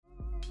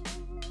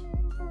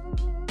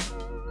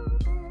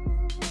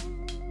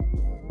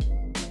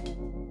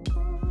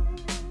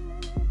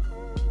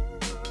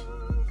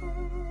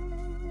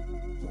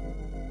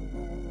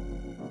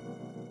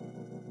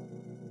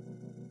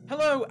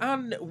Hello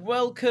and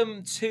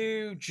welcome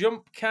to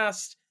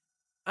Jumpcast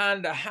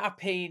and a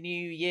happy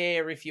new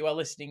year if you are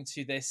listening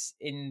to this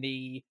in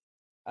the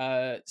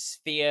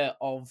sphere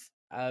of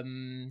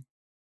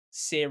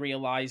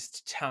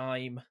serialized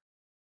time.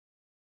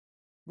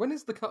 When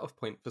is the cutoff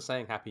point for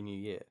saying Happy New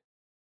Year?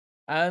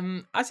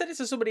 I said it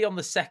to somebody on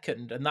the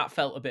 2nd and that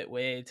felt a bit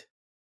weird.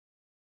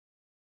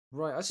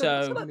 Right, I said So- it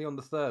to somebody on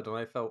the 3rd and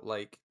I felt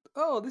like,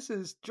 oh, this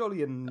is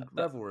jolly and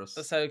revelrous.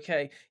 That's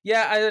okay.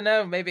 Yeah, I don't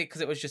know, maybe because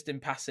it was just in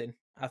passing.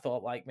 I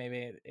thought like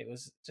maybe it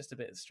was just a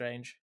bit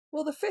strange.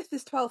 Well, the 5th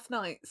is 12th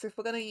night, so if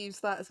we're going to use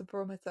that as a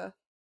barometer,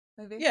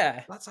 maybe.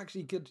 Yeah. That's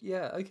actually good.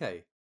 Yeah,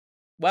 okay.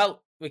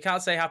 Well, we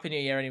can't say Happy New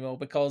Year anymore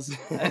because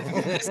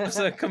this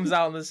episode comes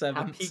out on the 7th.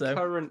 Happy so.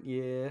 current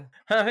year.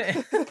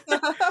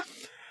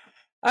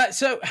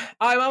 So,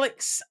 I'm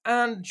Alex,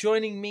 and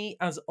joining me,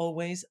 as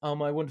always, are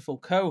my wonderful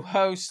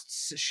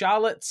co-hosts,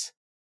 Charlotte.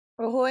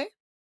 Ahoy.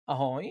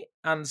 Ahoy.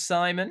 And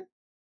Simon.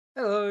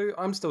 Hello,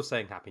 I'm still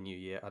saying Happy New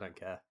Year. I don't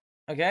care.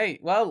 Okay,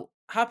 well,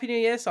 Happy New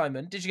Year,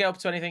 Simon. Did you get up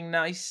to anything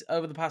nice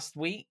over the past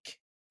week?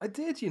 I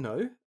did, you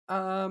know.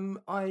 I'm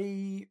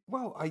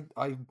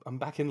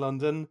back in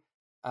London.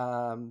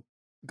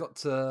 Got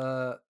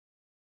to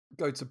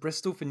go to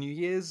Bristol for New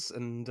Year's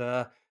and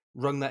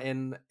rung that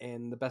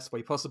in the best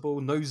way possible.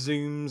 No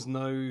Zooms,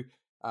 no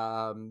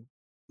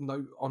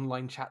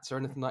online chats or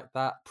anything like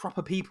that.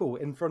 Proper people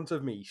in front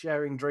of me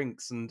sharing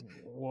drinks and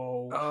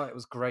Whoa. oh, it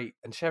was great.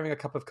 And sharing a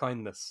cup of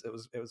kindness. It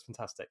was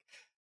fantastic.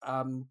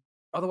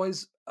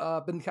 Otherwise,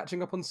 been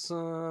catching up on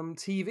some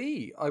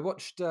TV. I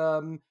watched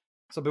so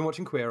I've been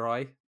watching Queer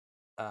Eye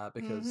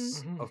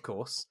because of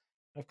course.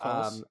 Of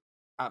course.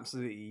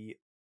 Absolutely,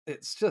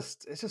 it's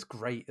just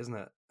great, isn't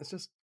it? It's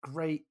just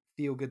great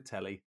feel good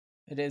telly.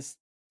 It is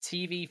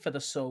TV for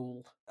the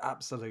soul.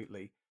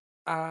 Absolutely.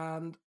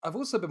 And I've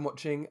also been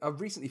watching,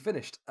 I've recently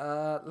finished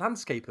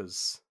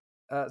Landscapers.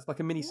 It's like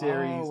a mini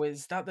series. Oh,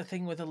 is that the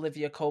thing with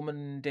Olivia Colman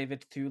and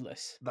David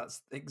Thewlis?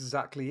 That's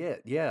exactly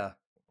it. Yeah.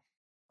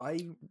 I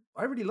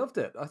really loved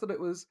it. I thought it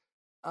was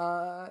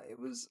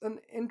an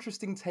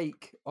interesting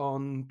take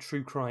on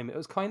true crime. It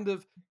was kind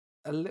of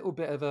a little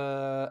bit of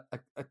a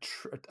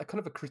kind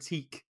of a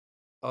critique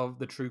of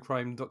the true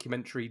crime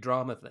documentary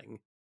drama thing.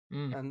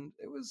 And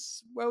it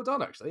was well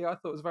done, actually. I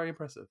thought it was very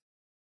impressive.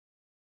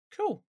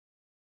 Cool.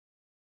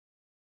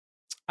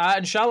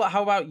 And Charlotte,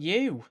 how about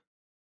you?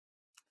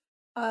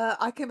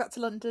 I came back to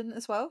London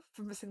as well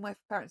from visiting my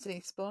parents in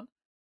Eastbourne.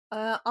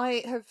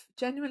 I have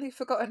genuinely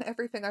forgotten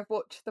everything I've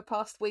watched the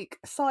past week.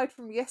 Aside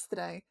from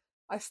yesterday,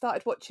 I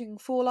started watching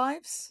 4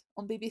 Lives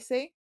on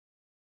BBC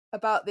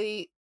about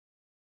the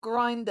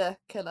Grinder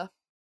killer.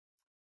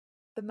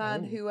 The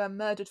man who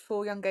murdered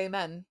 4 young gay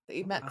men that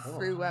he met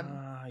through...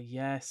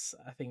 yes,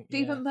 I think...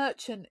 Stephen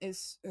Merchant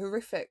is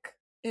horrific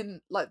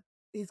in, like,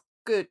 he's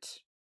good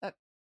at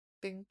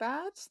being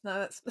bad? No,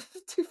 that's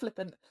too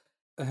flippant.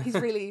 He's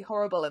really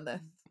horrible in this.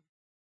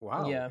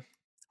 Wow. Yeah.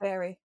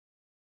 Scary.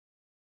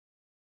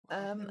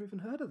 I've never even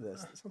heard of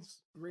this. That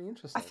sounds really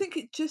interesting. I think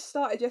it just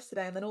started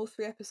yesterday and then all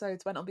 3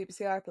 episodes went on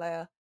BBC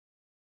iPlayer.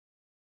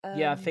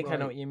 Yeah, I think I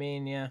know what you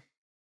mean, yeah.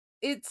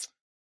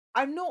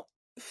 I'm not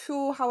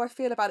sure how I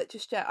feel about it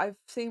just yet. I've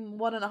seen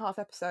 1.5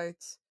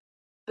 episodes,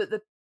 but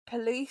the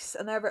police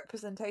and their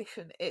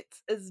representation,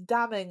 it's as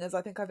damning as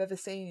I think I've ever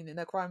seen in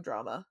a crime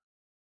drama.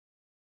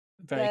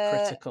 Very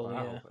critical,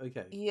 wow. yeah.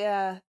 Okay.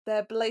 Yeah,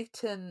 they're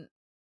blatant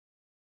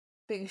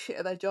being shit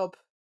at their job.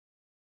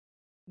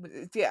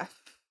 Yeah.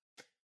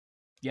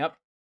 Yep.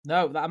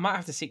 No, I might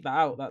have to seek that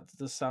out. That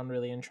does sound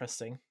really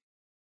interesting.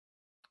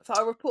 So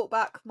I'll report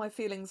back my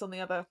feelings on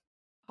the other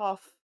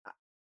half.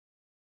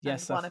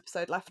 Yes, 1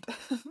 episode left.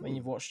 When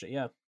you've watched it,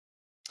 yeah.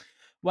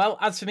 Well,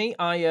 as for me,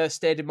 I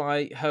stayed in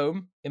my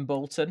home in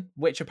Bolton,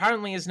 which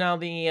apparently is now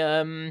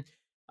the,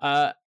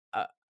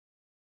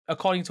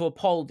 according to a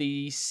poll,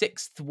 the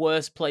 6th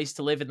worst place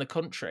to live in the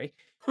country.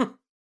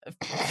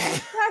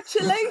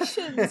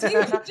 Congratulations, you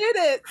did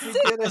it!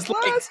 6th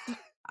worst.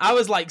 I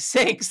was like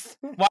 6th.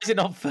 Why is it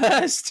not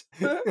first?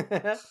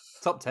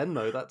 Top 10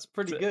 though. That's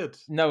pretty good.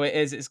 No, it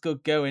is. It's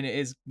good going. It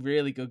is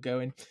really good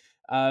going.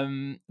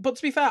 But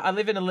to be fair, I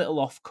live in a little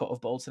off-cut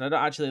of Bolton. I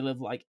don't actually live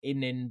like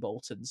in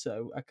Bolton,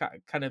 so I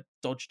kind of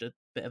dodged a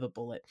bit of a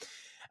bullet.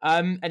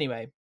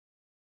 Anyway,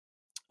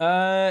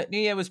 New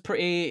Year was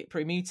pretty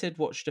muted.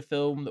 Watched a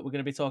film that we're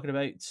going to be talking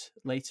about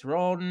later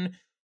on.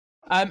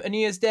 A New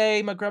Year's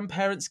Day, my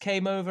grandparents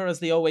came over as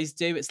they always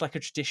do. It's like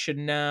a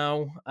tradition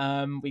now.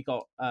 We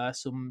got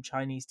some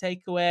Chinese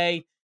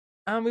takeaway,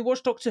 and we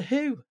watched Doctor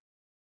Who.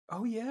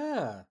 Oh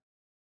yeah.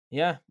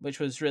 Yeah, which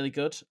was really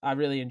good. I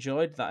really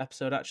enjoyed that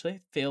episode, actually.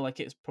 Feel like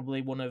it's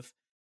probably one of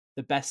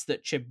the best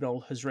that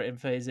Chibnall has written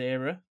for his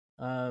era.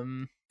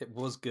 It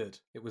was good.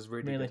 It was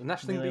really good. And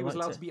Aisling Bea was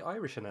allowed to be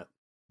Irish in it.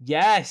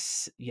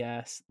 Yes,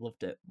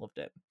 loved it.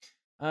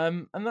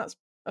 And that's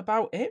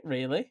about it,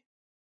 really.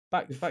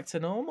 Back to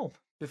normal.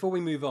 Before we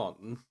move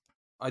on,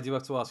 I do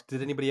have to ask,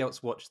 did anybody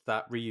else watch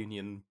that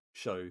reunion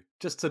show?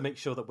 Just to make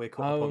sure that we're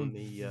caught up on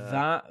the...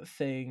 that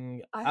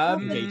thing.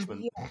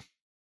 engagement. Yeah.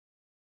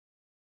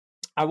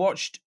 I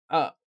watched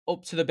up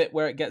up to the bit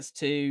where it gets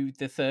to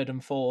the third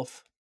and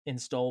fourth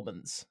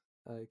installments.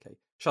 Okay.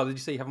 Charlotte, did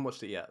you say you haven't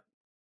watched it yet?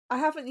 I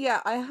haven't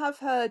yet. I have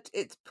heard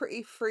it's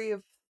pretty free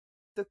of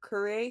the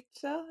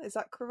creator. Is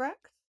that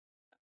correct?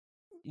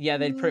 Yeah,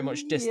 they pretty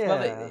much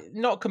Yeah.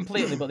 not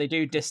completely, but they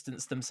do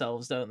distance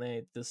themselves, don't they?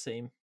 It does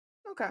seem.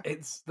 Okay.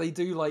 They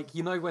do, like,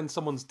 you know when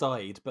someone's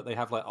died, but they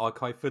have like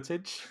archive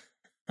footage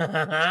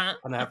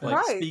and they have like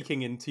Right.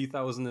 speaking in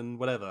 2000 and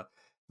whatever.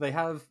 They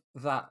have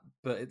that,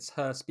 but it's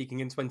her speaking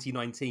in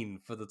 2019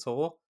 for the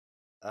tour,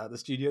 the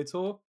studio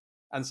tour,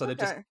 and so they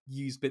just Okay.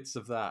 use bits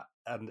of that,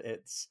 and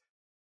it's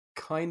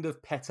kind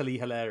of pettily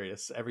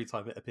hilarious every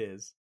time it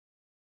appears.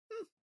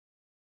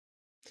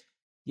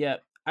 Yeah,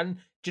 and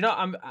do you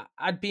know?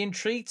 I'd be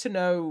intrigued to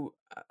know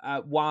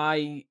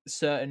why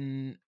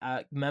certain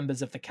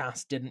members of the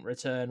cast didn't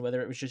return,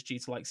 whether it was just due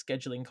to like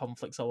scheduling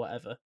conflicts or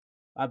whatever.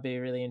 That'd be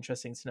really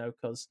interesting to know,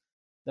 because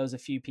there was a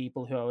few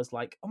people who I was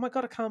like, "Oh my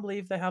god, I can't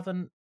believe they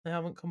haven't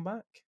come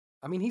back."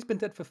 I mean, he's been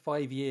dead for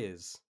 5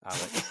 years,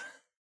 Alex.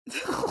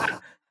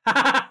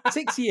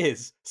 6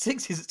 years.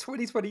 6 years. It's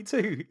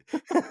 2022.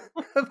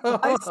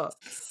 I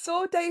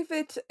saw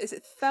David. Is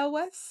it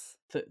Thelwes?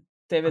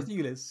 David,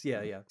 Thewlis,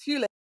 yeah.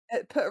 Hewlett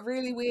put a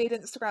really weird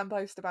Instagram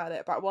post about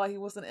it, about why he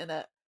wasn't in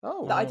it.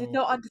 Oh, That I did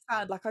not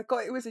understand. Like, I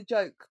got it was a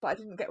joke, but I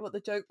didn't get what the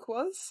joke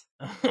was.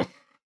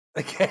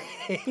 okay.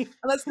 And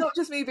that's not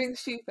just me being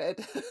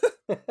stupid.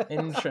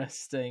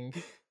 interesting.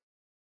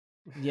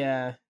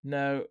 Yeah,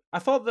 no, I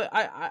thought that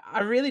I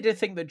really did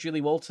think that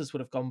Julie Walters would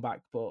have gone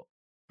back, but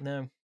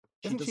no,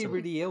 Isn't she doesn't.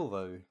 really ill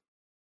though?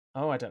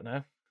 Oh, I don't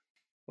know.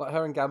 Like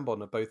her and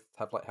Gambon are both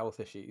have like health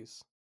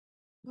issues.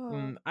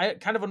 Oh. I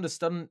kind of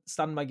understand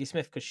Maggie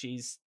Smith, because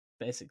she's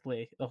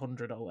basically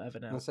 100 or whatever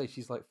I'm now. gonna say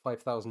she's like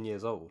 5,000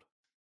 years old.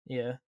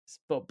 Yeah,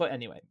 but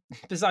anyway,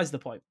 besides the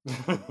point.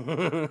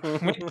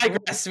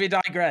 We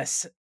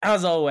digress.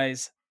 As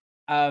always.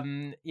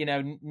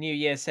 New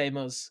year, same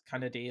us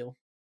kind of deal.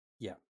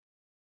 Yeah.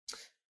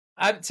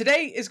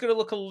 Today is going to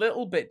look a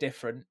little bit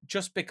different,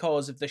 just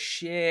because of the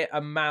sheer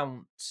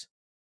amount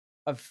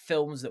of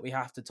films that we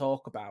have to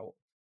talk about.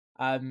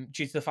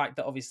 Due to the fact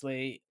that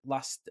obviously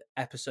last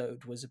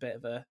episode was a bit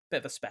of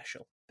a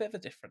special, bit of a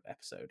different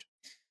episode.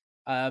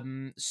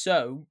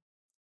 So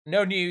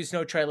no news,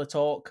 no trailer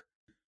talk.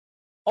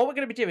 All we're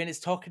going to be doing is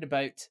talking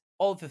about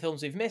all of the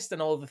films we've missed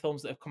and all of the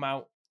films that have come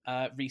out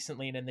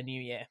recently and in the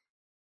new year.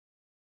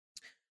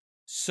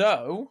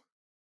 So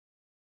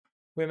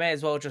we may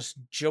as well just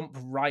jump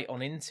right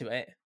on into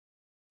it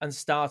and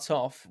start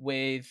off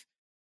with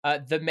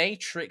The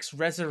Matrix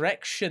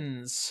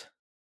Resurrections.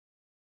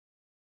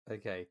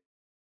 Okay.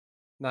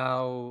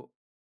 Now,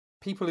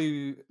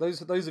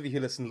 those of you who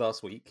listened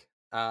last week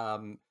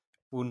will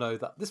know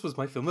that this was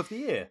my film of the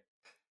year.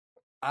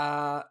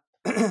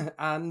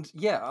 And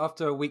yeah,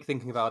 after a week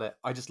thinking about it,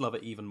 I just love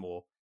it even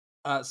more.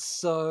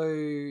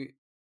 So,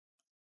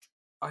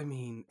 I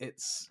mean,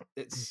 it's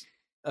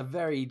a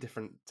very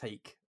different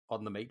take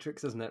on The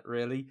Matrix, isn't it?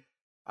 Really.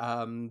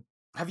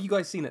 Have you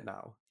guys seen it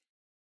now?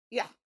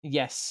 Yeah.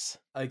 Yes.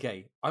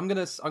 Okay, I'm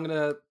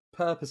gonna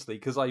purposely,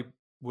 because I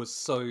was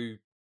so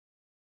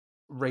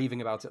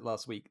raving about it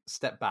last week,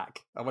 step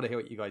back. I want to hear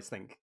what you guys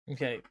think.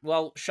 Okay.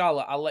 Well,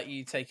 Charlotte, I'll let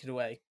you take it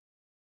away.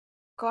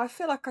 God, I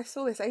feel like I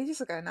saw this ages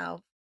ago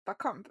now, but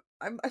I can't.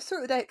 I saw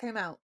it the day it came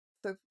out,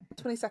 the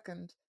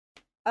 22nd.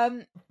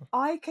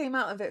 I came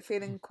out of it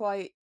feeling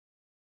quite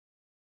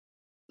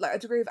like a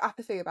degree of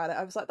apathy about it.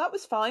 I was like, that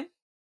was fine,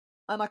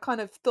 and I kind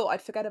of thought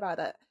I'd forget about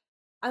it.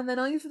 And then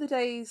over the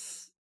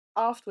days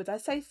afterwards,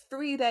 I'd say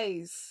 3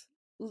 days,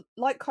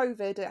 like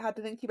COVID, it had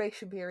an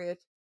incubation period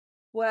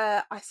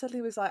where I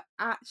suddenly was like,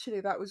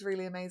 actually, that was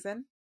really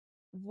amazing.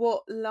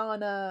 What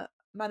Lana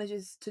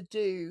manages to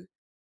do,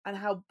 and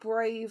how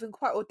brave and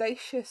quite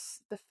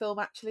audacious the film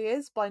actually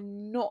is by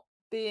not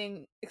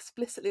being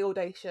explicitly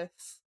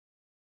audacious.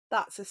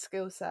 That's a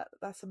skill set.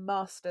 That's a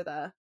master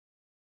there.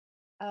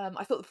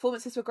 I thought the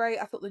performances were great.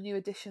 I thought the new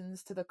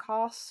additions to the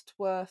cast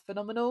were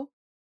phenomenal.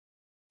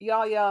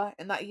 Yaya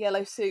in that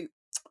yellow suit.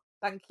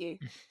 Thank you.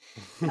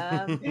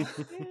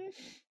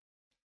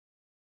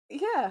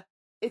 Yeah,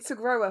 it's a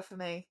grower for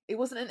me. It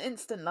wasn't an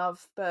instant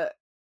love, but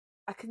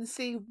I can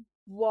see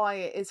why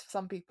it is for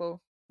some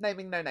people.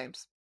 Naming no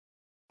names.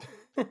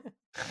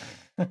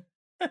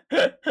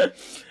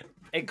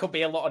 It could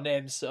be a lot of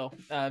names, so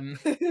yeah.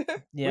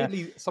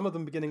 Weirdly, some of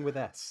them beginning with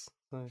S.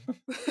 So.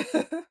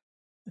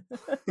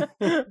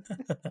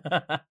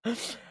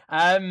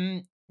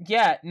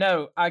 Yeah,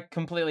 no, I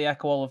completely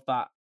echo all of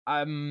that.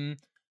 When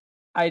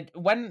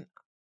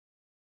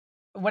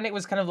it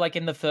was kind of like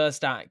in the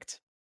first act,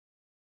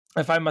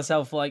 I found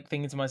myself like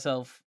thinking to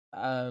myself,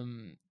 I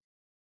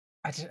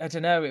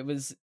don't know, it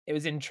was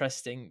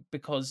interesting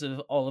because of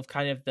all of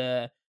kind of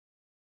the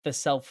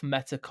self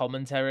meta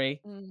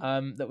commentary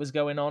that was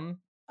going on,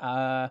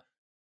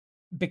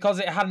 because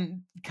it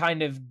hadn't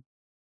kind of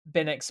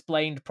been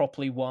explained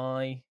properly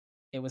why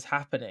it was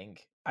happening.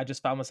 I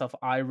just found myself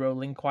eye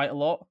rolling quite a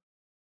lot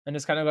and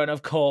just kind of going,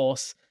 of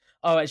course,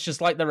 oh, it's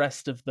just like the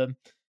rest of them.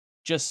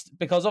 just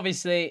because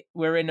obviously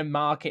we're in a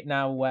market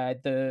now where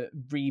the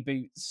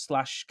reboot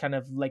 / kind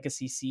of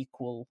legacy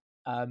sequel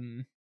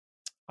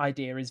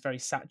idea is very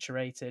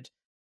saturated,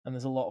 and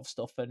there's a lot of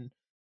stuff, and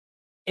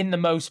in the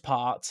most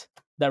part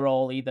they're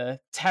all either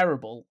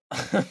terrible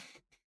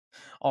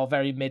or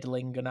very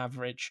middling and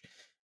average.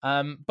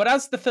 But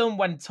as the film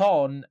went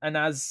on, and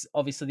as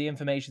obviously the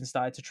information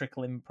started to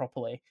trickle in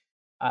properly,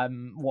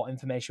 what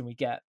information we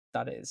get,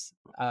 that is,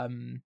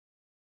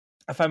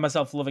 I found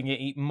myself loving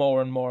it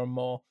more and more and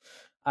more.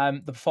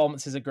 The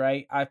performances are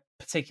great. I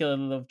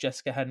particularly love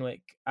Jessica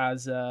Henwick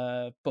as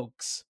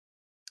Bugs.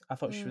 I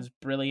thought she was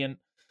brilliant.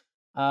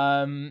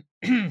 And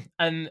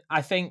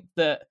I think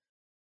that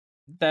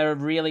there are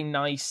really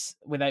nice,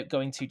 without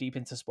going too deep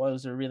into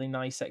spoilers, there are really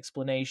nice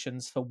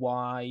explanations for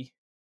why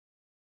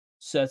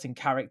certain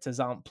characters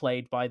aren't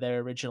played by their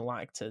original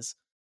actors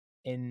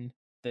in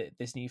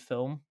this new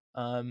film,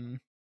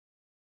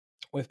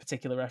 with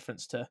particular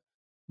reference to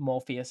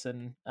Morpheus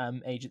and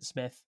Agent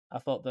Smith. I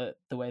thought that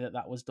the way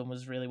that was done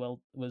was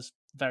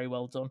very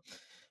well done.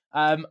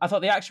 I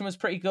thought the action was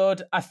pretty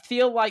good. I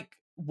feel like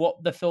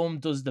what the film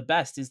does the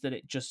best is that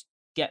it just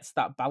gets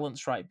that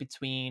balance right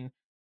between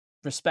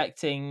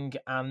respecting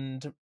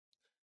and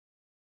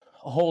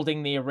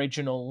holding the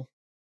original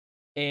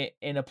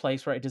in a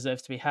place where it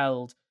deserves to be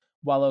held,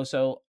 while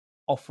also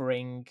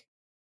offering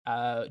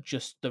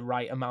just the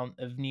right amount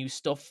of new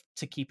stuff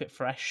to keep it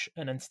fresh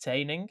and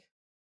entertaining.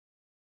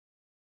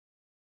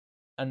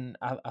 And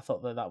I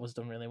thought that was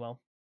done really well.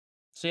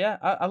 So yeah,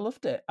 I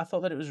loved it. I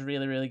thought that it was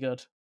really, really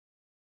good.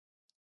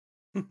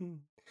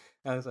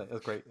 That's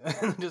great.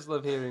 I just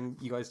love hearing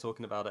you guys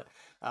talking about it.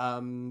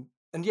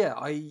 And yeah,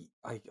 I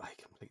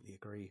completely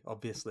agree,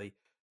 obviously.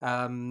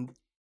 One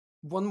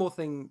more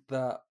thing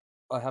that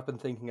I have been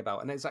thinking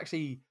about, and it's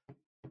actually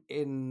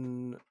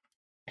in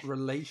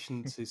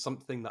relation to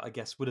something that I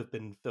guess would have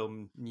been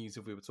film news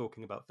if we were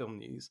talking about film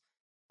news,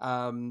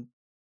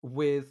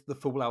 with the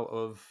fallout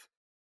of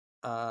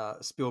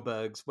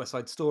Spielberg's West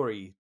Side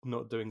Story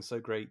not doing so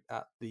great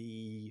at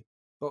the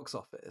box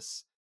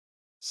office.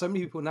 So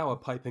many people now are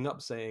piping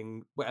up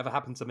saying, whatever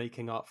happened to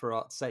making art for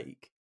art's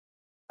sake?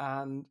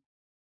 And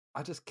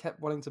I just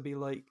kept wanting to be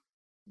like,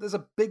 there's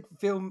a big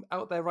film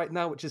out there right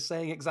now which is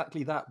saying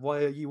exactly that.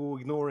 Why are you all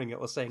ignoring it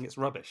or saying it's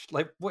rubbish?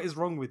 Like, what is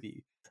wrong with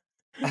you?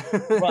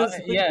 Well,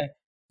 yeah,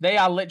 they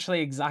are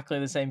literally exactly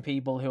the same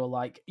people who are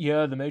like,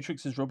 yeah, The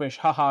Matrix is rubbish.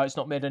 Haha, it's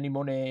not made any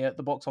money at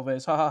the box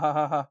office. Ha ha ha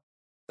ha ha.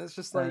 It's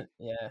just like,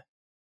 yeah.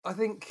 I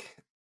think,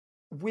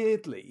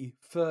 weirdly,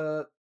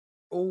 for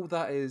all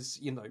that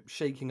is,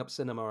 shaking up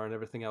cinema and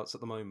everything else at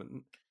the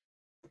moment,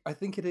 I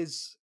think it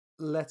is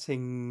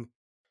letting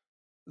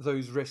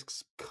those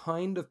risks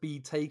kind of be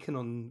taken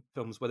on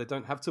films where they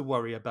don't have to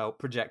worry about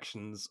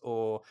projections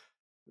or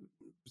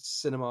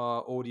cinema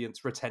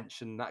audience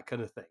retention, that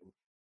kind of thing,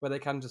 where they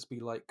can just be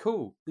like,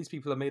 cool, these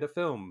people have made a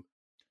film,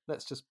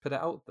 let's just put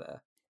it out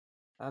there.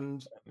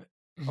 And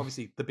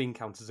obviously the bean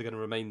counters are going to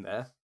remain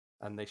there,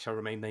 and they shall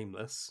remain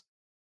nameless.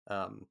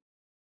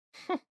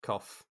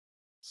 Cough,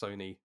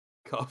 Sony,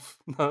 cough,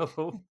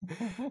 Marvel.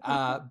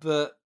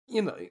 But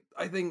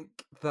I think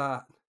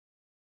that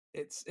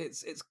it's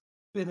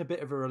been a bit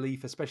of a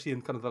relief, especially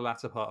in kind of the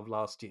latter part of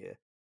last year,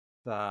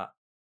 that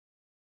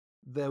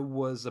there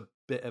was a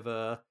bit of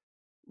a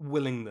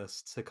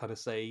willingness to kind of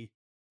say,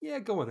 yeah,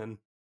 go on then,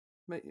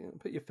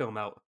 put your film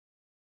out.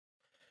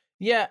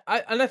 Yeah,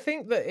 I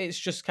think that it's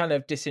just kind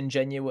of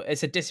disingenuous.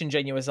 It's a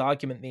disingenuous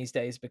argument these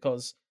days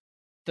because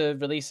the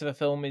release of a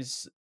film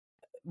is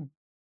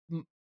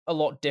a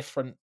lot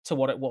different to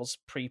what it was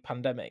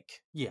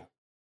pre-pandemic. Yeah.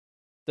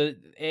 It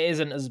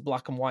isn't as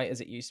black and white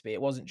as it used to be. It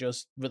wasn't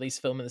just release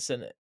a film in the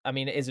cinema. I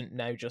mean, it isn't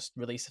now just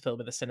release a film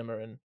in the cinema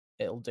and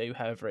it'll do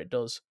however it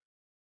does.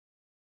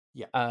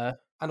 Yeah.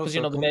 And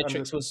also, The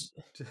Matrix was...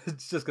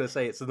 just going to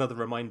say, it's another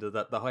reminder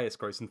that the highest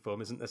grossing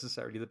film isn't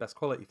necessarily the best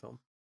quality film.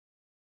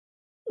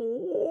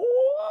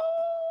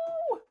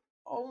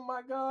 Oh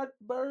my god,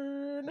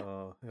 burn!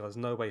 Oh, there's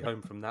no way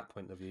home from that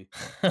point of view.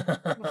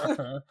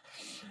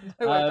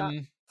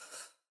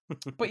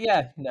 But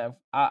yeah, no,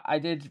 I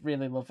did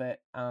really love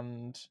it,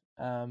 and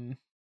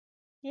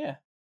yeah,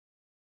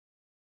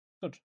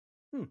 good.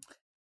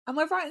 Am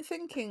I right in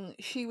thinking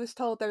she was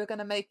told they were going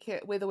to make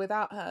it with or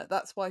without her?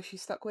 That's why she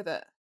stuck with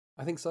it.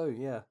 I think so,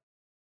 yeah.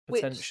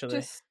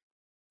 Potentially.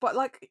 But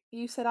like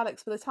you said,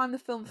 Alex, by the time the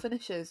film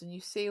finishes and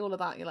you see all of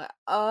that, you're like,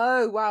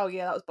 oh wow,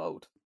 yeah, that was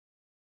bold.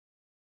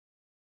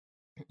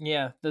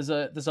 Yeah, there's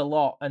a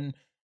lot, and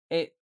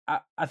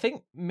I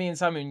think me and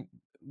Simon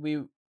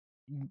we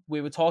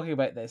were talking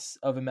about this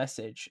over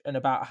message and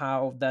about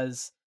how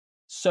there's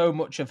so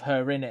much of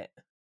her in it.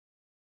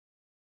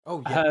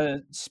 Oh yeah.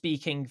 Her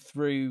speaking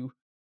through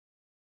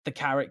the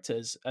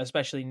characters,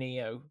 especially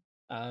Neo.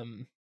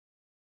 But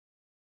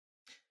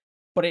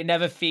it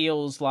never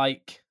feels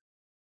like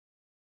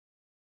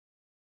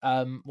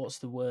what's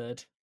the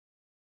word?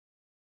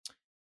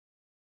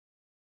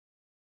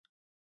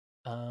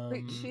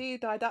 Preachy,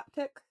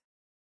 didactic?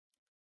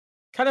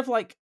 Kind of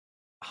like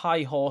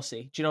high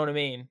horsey. Do you know what I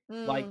mean?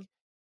 Like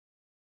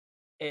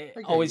it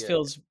Okay, always yeah.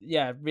 feels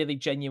really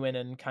genuine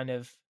and kind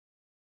of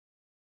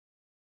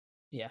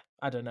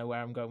I don't know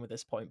where I'm going with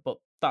this point, but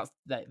that's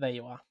there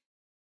you are.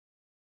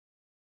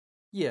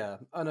 Yeah,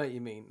 I know what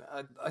you mean.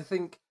 I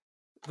think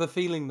the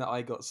feeling that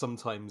I got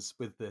sometimes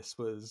with this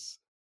was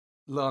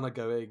Lana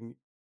going,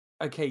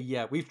 okay,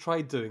 yeah, we've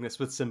tried doing this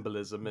with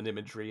symbolism and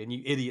imagery, and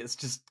you idiots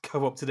just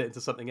co-opted it into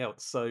something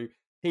else. So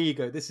here you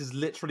go. This is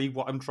literally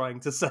what I'm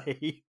trying to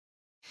say.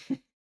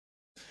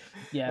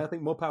 Yeah, I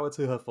think more power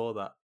to her for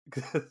that.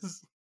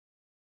 Because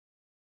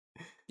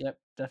yep,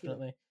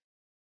 definitely.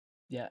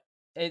 Yeah,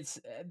 it's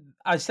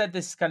I said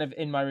this kind of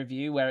in my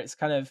review where it's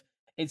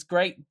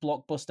great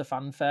blockbuster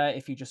fanfare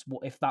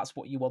if that's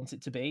what you want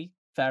it to be,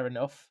 fair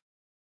enough.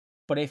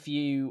 But if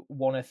you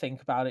want to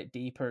think about it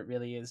deeper, it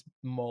really is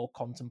more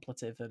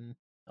contemplative and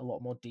a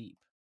lot more deep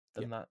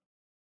yeah. than that.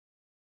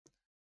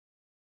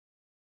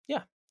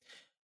 Yeah.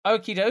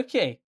 Okie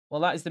dokie.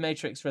 Well, that is The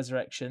Matrix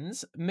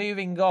Resurrections.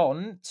 Moving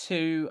on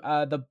to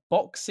the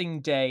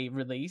Boxing Day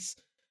release,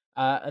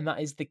 and that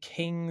is The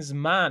King's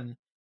Man,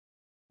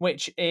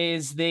 which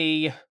is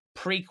the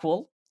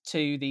prequel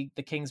to the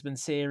Kingsman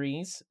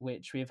series,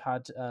 which we've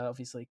had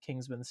obviously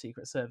Kingsman: The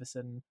Secret Service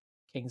and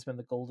Kingsman: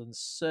 The Golden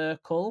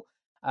Circle,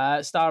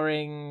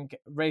 starring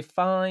Ray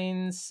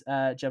Fiennes,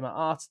 Gemma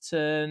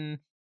Arterton,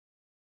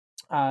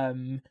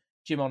 Jimon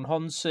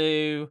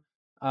Honsu,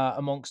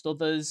 amongst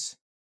others,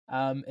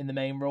 in the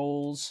main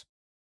roles.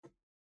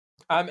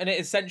 And it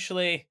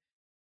essentially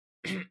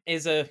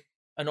is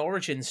an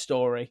origin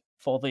story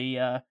for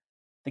the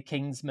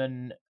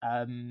Kingsman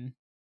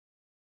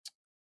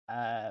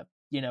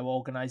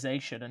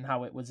organization and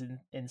how it was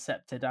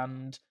incepted,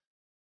 and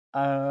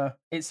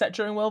it's set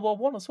during World War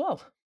One as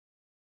well.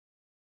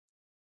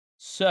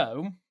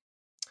 So,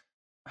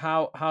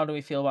 how do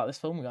we feel about this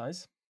film,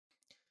 guys?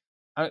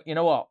 You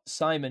know what,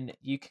 Simon,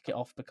 you kick it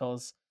off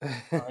because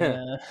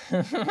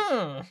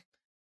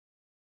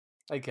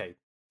Okay,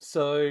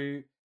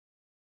 so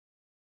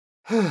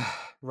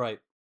right.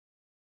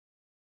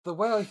 The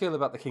way I feel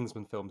about the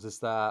Kingsman films is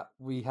that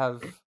we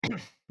have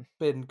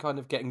been kind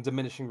of getting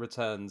diminishing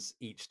returns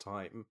each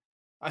time.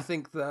 I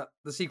think that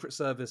the Secret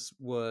Service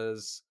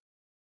was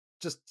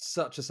just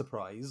such a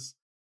surprise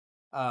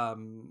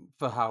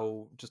for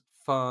how just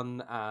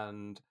fun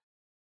and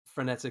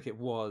frenetic it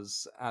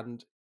was,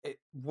 and it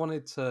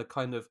wanted to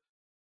kind of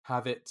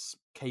have its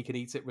cake and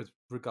eat it with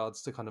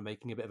regards to kind of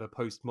making a bit of a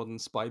postmodern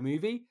spy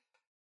movie.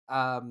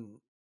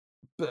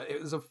 But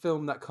it was a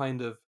film that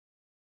kind of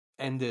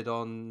ended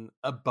on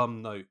a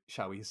bum note,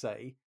 shall we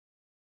say.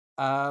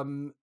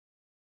 Um,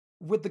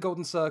 with the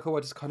Golden Circle, I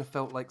just kind of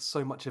felt like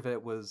so much of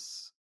it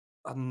was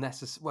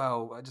unnecessary.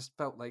 Well, I just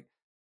felt like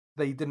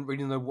they didn't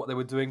really know what they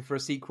were doing for a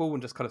sequel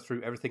and just kind of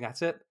threw everything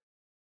at it.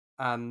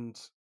 And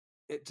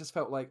it just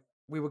felt like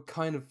we were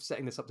kind of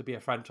setting this up to be a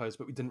franchise,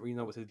 but we didn't really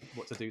know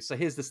what to do. So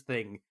here's this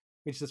thing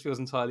which just feels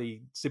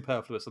entirely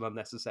superfluous and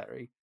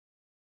unnecessary.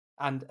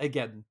 And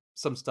again,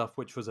 some stuff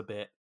which was a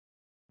bit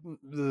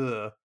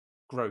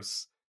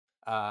gross,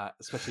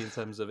 especially in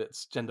terms of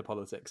its gender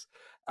politics.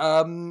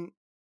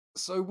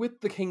 So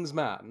with The King's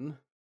Man,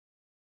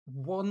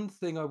 one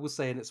thing I will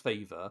say in its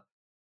favour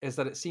is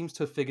that it seems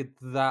to have figured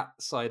that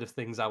side of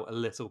things out a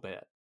little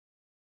bit.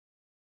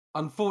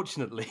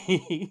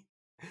 Unfortunately,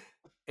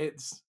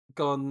 it's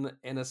gone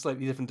in a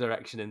slightly different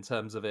direction in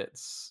terms of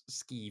its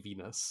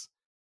skeeviness.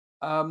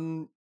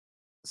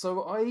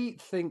 So I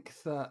think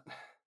that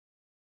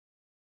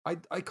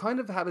I kind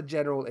of have a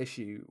general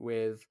issue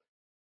with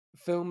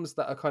films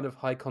that are kind of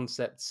high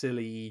concept,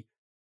 silly,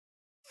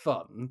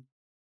 fun,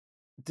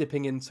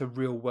 dipping into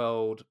real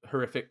world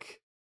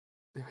horrific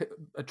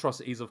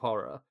atrocities of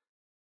horror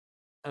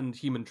and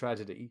human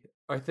tragedy.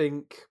 I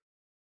think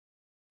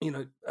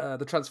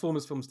the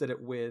Transformers films did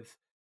it with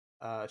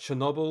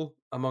Chernobyl,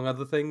 among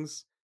other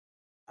things,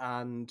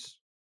 and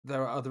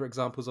there are other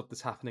examples of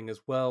this happening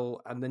as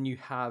well. And then you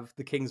have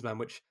The Kingsman,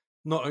 which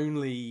not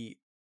only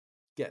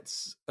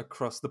gets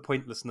across the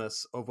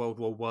pointlessness of World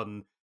War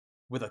One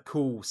with a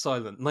cool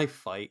silent knife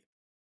fight,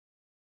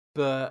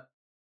 but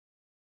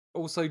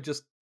also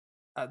just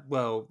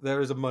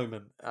there is a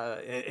moment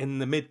in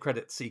the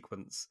mid-credit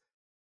sequence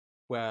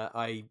where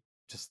I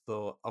just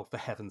thought, "Oh, for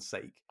heaven's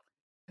sake!"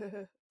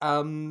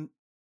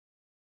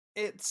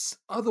 It's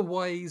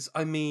otherwise.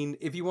 I mean,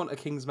 if you want a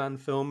Kingsman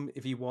film,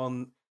 if you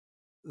want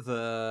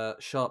the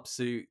sharp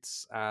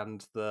suits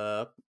and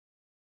the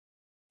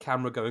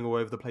camera going all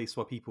over the place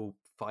while people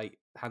fight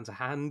hand to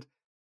hand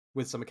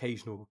with some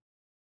occasional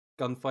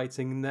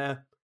gunfighting in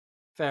there,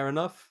 fair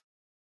enough.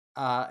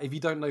 If you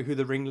don't know who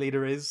the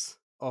ringleader is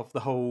of the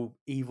whole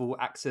evil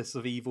axis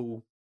of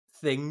evil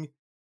thing,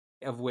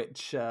 of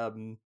which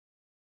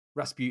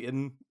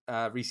Rasputin,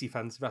 Reese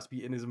fans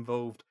Rasputin is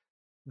involved,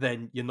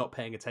 then you're not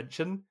paying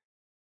attention.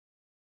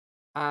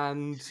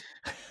 And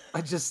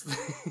I just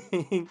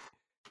think,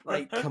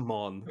 like, come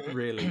on,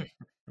 really.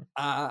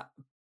 But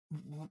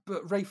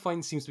Ray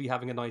Fiennes seems to be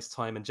having a nice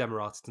time, and Gemma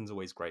Arterton's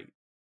always great.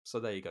 So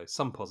there you go,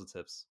 some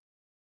positives.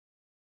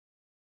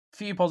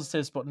 Few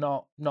positives, but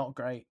not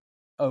great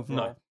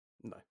overall.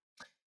 No.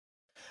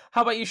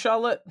 How about you,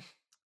 Charlotte?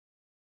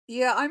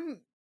 Yeah,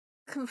 I'm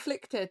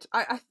conflicted.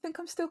 I think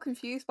I'm still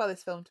confused by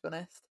this film, to be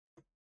honest.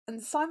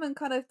 And Simon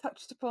kind of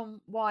touched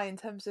upon why, in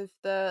terms of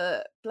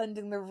the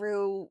blending the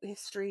real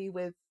history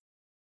with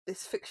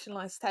this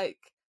fictionalized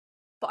take.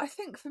 But I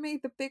think for me,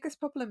 the biggest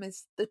problem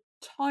is the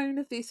tone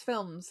of these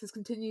films has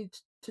continued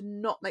to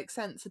not make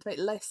sense and to make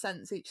less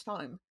sense each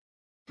time.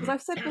 Because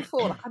I've said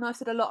before, like I know I've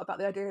said a lot about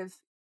the idea of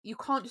you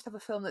can't just have a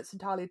film that's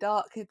entirely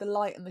dark, you need the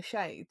light and the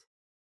shade.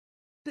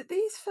 But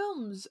these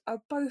films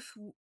are both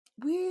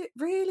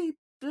really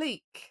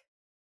bleak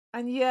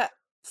and yet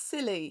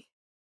silly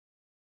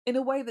in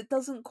a way that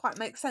doesn't quite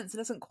make sense and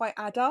doesn't quite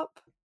add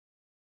up.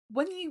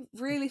 When you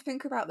really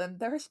think about them,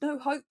 there is no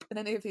hope in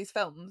any of these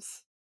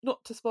films.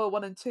 Not to spoil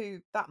 1 and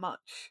 2 that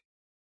much.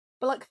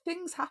 But like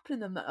things happen in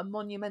them that are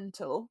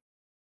monumental,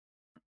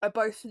 are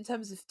both in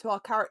terms of to our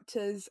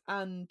characters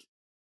and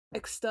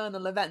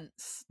external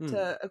events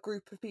to a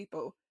group of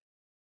people.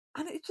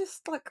 And it's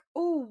just like,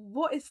 oh,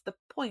 what is the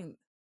point?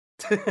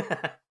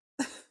 And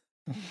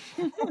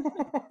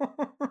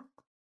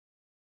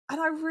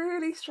I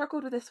really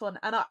struggled with this one.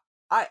 And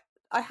I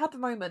had a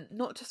moment,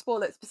 not to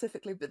spoil it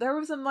specifically, but there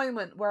was a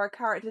moment where a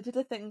character did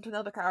a thing to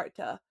another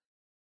character.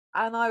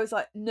 And I was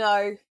like,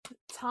 no,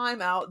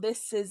 time out.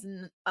 This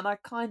isn't. And I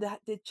kind of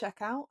did check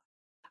out.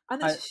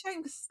 And it's a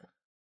shame because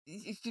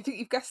you think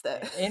you've guessed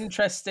it.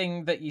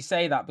 Interesting that you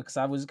say that, because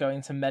I was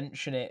going to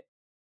mention it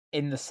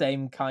in the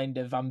same kind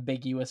of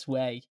ambiguous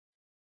way.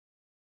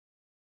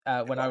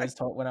 When I was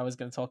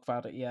going to talk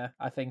about it, yeah,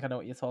 I think I know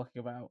what you're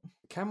talking about.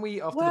 Can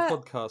we, after the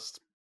podcast,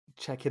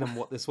 check in on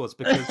what this was?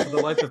 Because for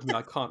the life of me,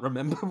 I can't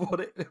remember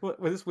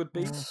what this would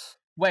be.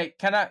 Wait,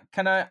 can I?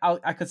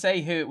 I could say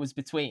who it was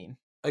between.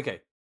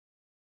 Okay.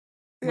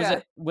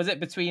 Was it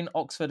between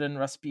Oxford and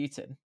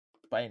Rasputin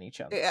by any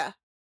chance? Yeah.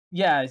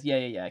 Yeah.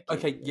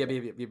 Okay. Yep.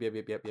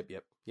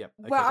 Okay,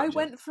 Well, I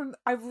went from,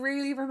 I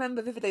really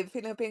remember vividly the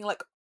feeling of being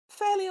like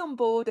fairly on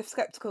board, if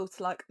skeptical,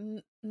 to like,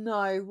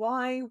 no,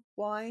 why?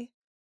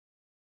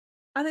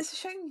 And it's a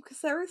shame because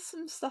there is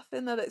some stuff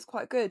in there that's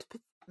quite good.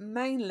 But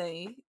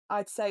mainly,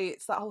 I'd say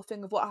it's that whole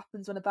thing of what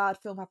happens when a bad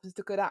film happens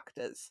to good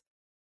actors.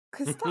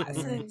 Because that's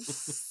an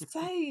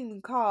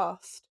insane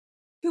cast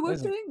who are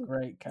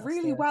doing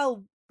really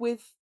well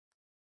with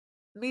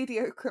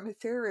mediocre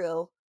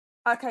material.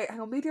 Okay, hang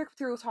on, mediocre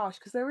material's harsh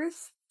because there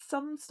is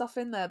some stuff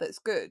in there that's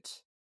good.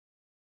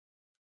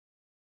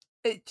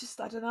 It just,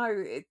 I don't know,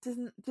 it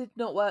did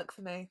not work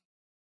for me.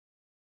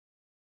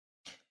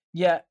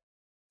 Yeah,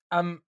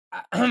 I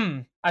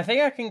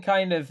think I can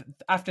kind of,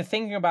 after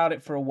thinking about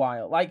it for a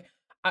while, like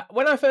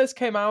when I first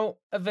came out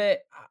of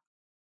it,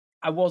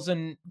 I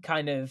wasn't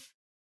kind of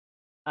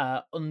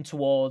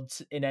untoward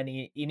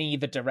in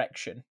either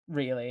direction,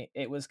 really.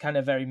 It was kind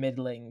of very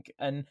middling,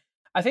 and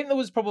I think there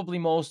was probably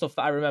more stuff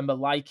that I remember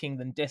liking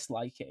than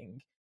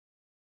disliking.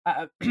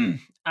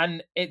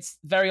 And it's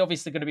very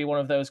obviously going to be one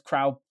of those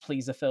crowd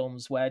pleaser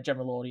films where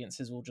general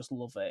audiences will just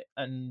love it,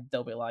 and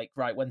they'll be like,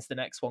 right, when's the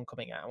next one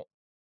coming out,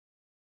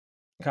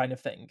 kind of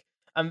thing.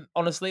 And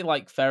honestly,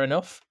 like, fair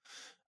enough.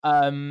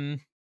 But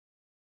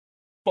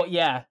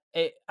yeah,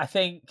 I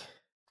think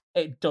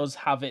it does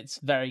have its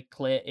very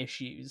clear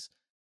issues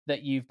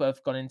that you've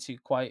both gone into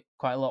quite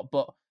a lot.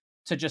 But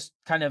to just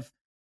kind of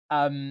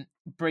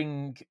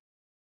bring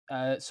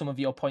some of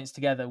your points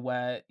together,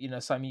 where, you know,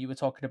 Simon, you were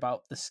talking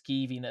about the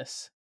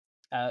skeeviness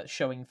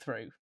showing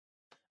through,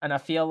 and I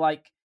feel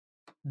like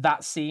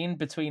that scene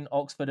between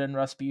Oxford and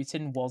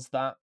Rasputin was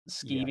that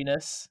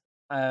skeeviness.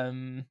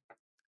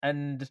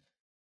 And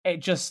it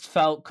just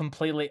felt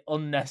completely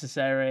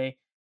unnecessary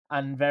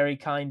and very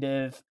kind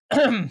of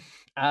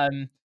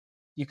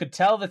you could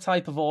tell the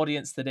type of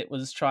audience that it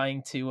was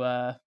trying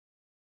to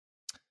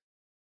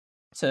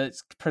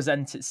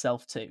present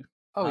itself to.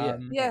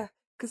 Yeah,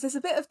 because there's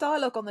a bit of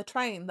dialogue on the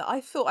train that I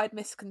thought I'd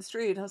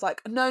misconstrued. I was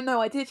like, no,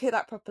 I did hear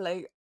that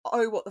properly.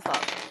 Oh, what the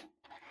fuck?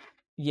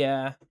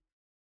 Yeah.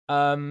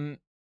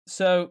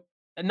 So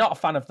not a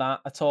fan of that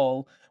at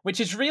all, which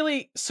is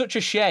really such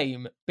a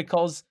shame,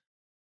 because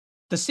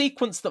the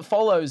sequence that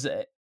follows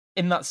it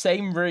in that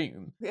same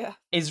room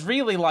is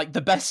really like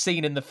the best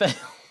scene in the film.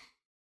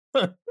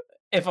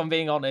 If I'm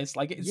being honest,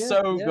 like, it's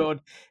so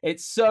good.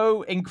 It's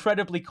so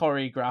incredibly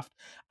choreographed,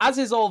 as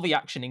is all the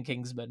action in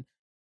Kingsman.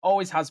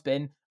 Always has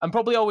been, and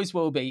probably always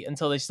will be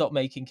until they stop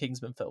making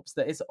Kingsman films.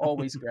 That is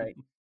always great.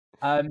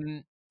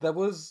 There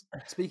was,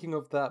 speaking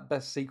of that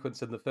best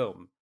sequence in the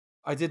film,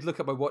 I did look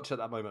at my watch at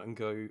that moment and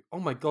go, "Oh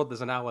my god, there's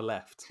an hour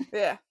left."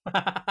 Yeah.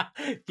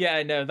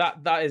 Yeah, no,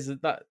 that is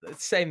that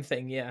same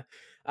thing. Yeah,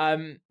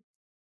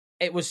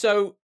 it was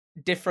so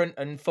different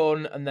and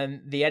fun, and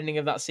then the ending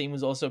of that scene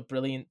was also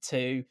brilliant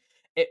too.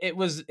 It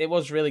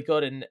was really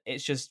good, and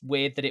it's just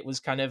weird that it was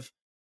kind of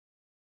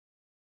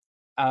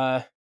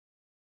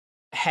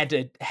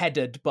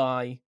headed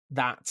by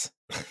that.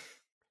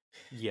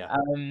 Yeah.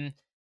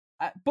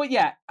 But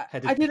yeah,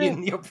 I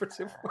didn't. The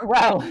operative word.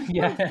 Well,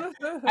 yeah,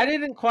 I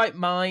didn't quite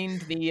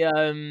mind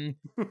the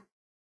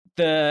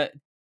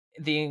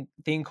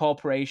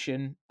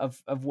incorporation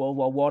of World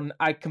War One.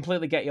 I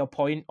completely get your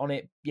point on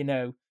it. You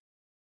know,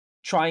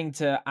 trying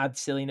to add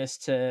silliness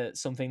to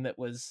something that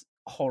was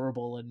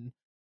horrible, and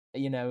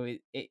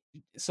it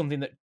something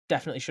that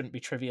definitely shouldn't be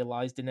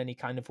trivialized in any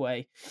kind of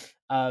way.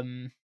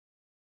 I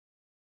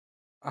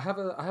have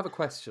a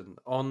question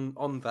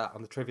on that,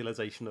 on the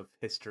trivialization of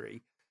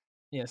history.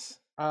 Yes.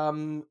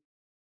 That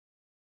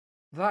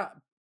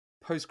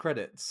post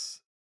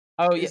credits.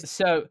 Oh yeah.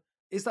 So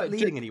is that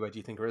leading anywhere, do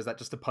you think, or is that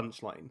just a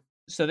punchline?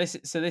 So this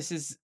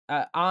is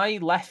I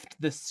left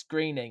the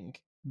screening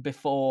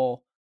before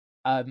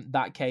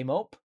that came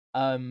up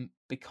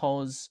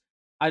because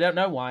I don't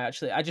know why,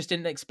 actually. I just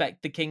didn't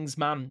expect the King's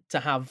Man to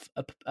have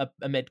a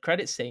mid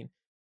credit scene,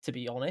 to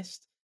be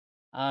honest.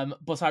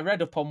 But I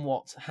read up on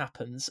what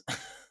happens.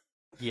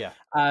 Yeah.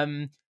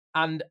 And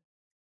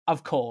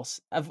of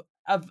course,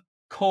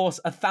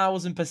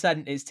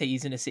 1,000% is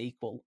teasing a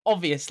sequel.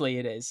 Obviously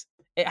it is.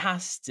 It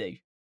has to.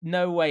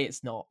 No way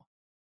it's not.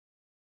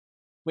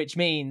 Which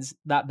means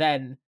that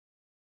then,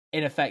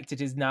 in effect,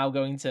 it is now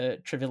going to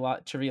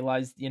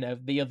trivialize,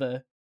 the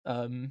other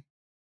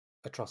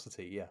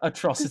atrocity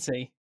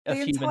of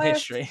human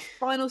history.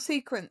 Final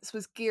sequence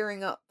was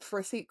gearing up for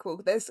a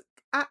sequel. There's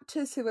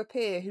actors who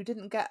appear who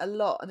didn't get a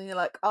lot, and then you're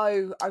like,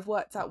 oh, I've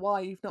worked out why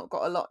you've not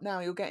got a lot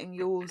now. You're getting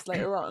yours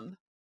later on.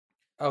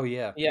 Oh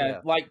yeah.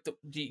 Like,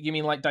 you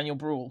mean like Daniel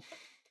Bruhl?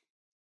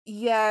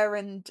 Yeah,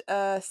 and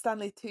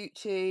Stanley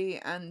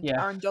Tucci and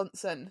Aaron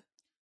Johnson.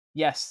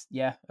 Yes,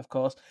 yeah, of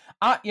course.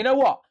 You know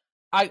what?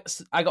 I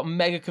got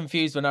mega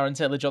confused when Aaron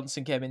Taylor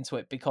Johnson came into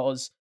it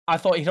because I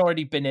thought he'd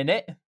already been in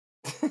it.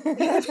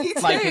 Yeah, me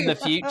too. Like in the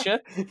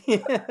future.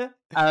 Yeah.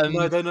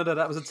 No,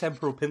 that was a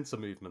temporal pincer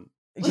movement.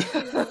 He's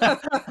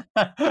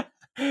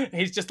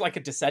just like a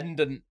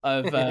descendant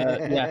of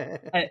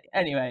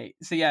Anyway,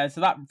 so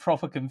that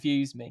proper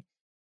confused me.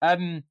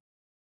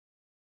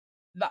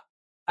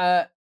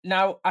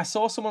 Now I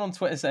saw someone on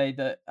Twitter say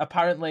that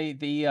apparently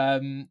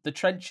the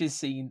trenches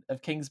scene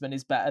of Kingsman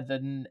is better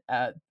than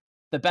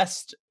the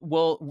best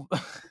war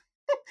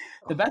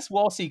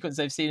sequence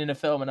they've seen in a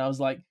film, and I was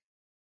like,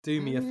 do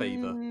me a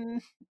favor.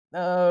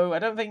 No, I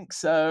don't think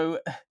so.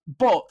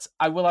 But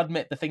I will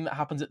admit the thing that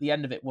happens at the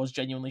end of it was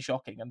genuinely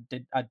shocking, and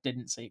I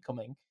didn't see it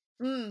coming.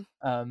 But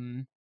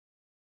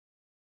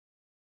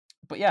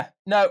yeah,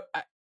 no,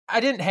 I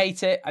didn't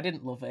hate it. I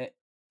didn't love it.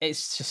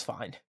 It's just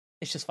fine.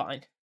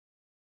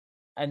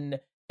 And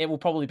it will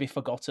probably be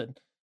forgotten.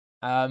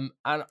 And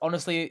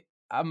honestly,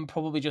 I'm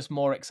probably just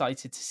more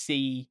excited to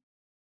see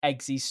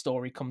Eggsy's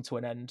story come to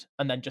an end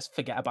and then just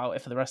forget about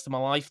it for the rest of my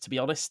life, to be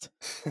honest.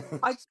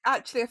 I've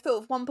thought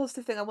of one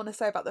positive thing I want to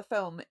say about the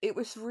film. It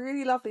was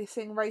really lovely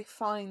seeing Ralph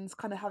Fiennes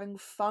kind of having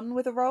fun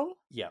with the role.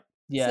 Yeah.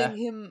 Seeing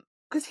him,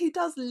 because he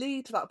does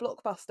lead that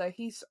blockbuster.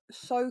 He's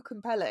so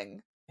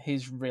compelling.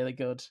 He's really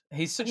good.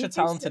 He's such a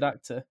talented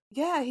actor.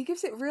 Yeah, he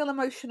gives it real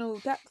emotional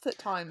depth at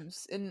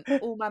times in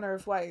all manner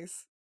of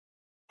ways.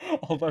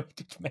 Although he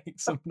did make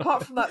some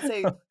apart from that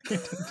scene.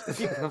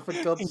 For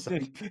God's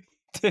sake.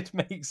 Did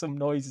make some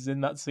noises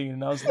in that scene,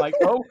 and I was like,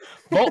 oh,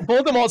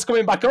 Voldemort's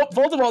coming back up.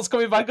 Voldemort's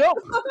coming back up.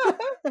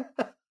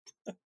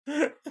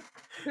 It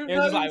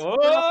was like,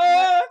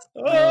 whoa!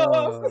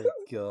 Oh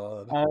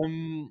God.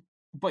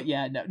 But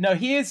yeah, no,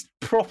 he is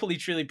properly,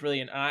 truly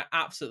brilliant, and I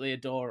absolutely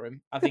adore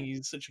him. I think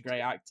he's such a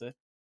great actor.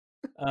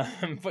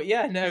 But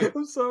yeah, no.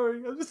 I'm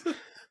sorry.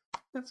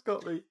 That's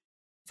got me.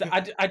 So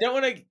I don't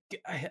want to.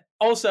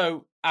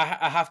 Also, I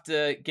have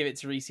to give it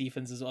to Rhys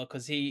Ifans as well,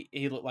 because he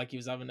looked like he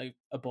was having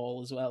a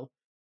ball as well.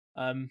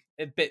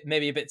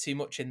 Maybe a bit too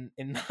much in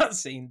that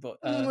scene, but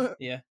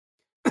yeah.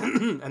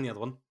 And the other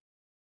one,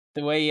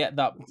 the way he ate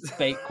that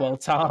baked quail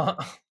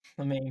tart.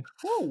 I mean,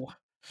 whoa.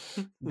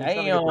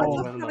 Damn.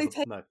 Can we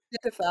take a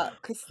bit of that?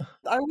 Because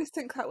I always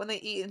think that when they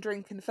eat and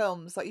drink in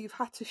films, like you've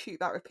had to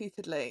shoot that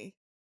repeatedly.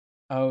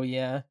 Oh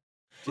yeah.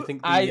 Do you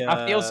think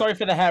I feel sorry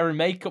for the hair and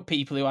makeup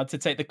people who had to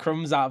take the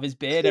crumbs out of his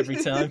beard every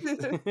time.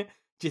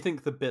 Do you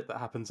think the bit that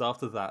happens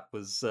after that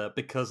was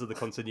because of the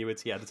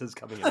continuity editors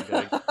coming in and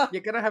going,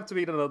 you're going to have to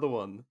eat another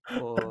one?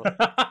 Or...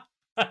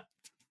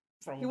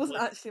 He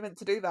wasn't actually meant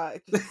to do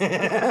that.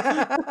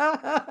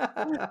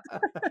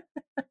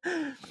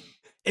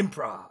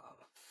 Improv.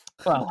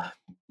 Well,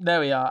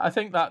 there we are. I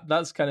think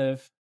that's kind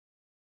of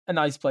a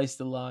nice place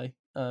to lie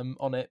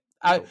on it.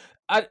 Cool.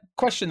 I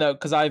question though,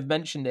 because I've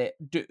mentioned it.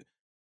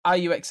 Are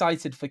you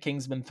excited for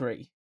Kingsman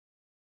 3?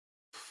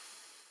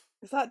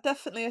 Is that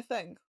definitely a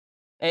thing?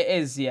 It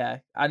is, yeah.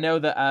 I know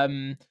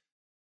that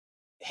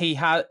he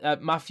had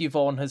Matthew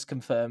Vaughn has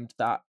confirmed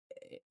that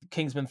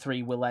Kingsman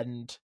 3 will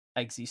end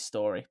Eggsy's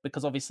story,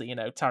 because obviously,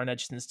 Taron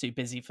Egerton's too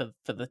busy for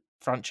the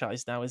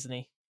franchise now, isn't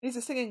he? He's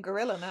a singing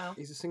gorilla now.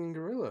 He's a singing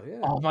gorilla,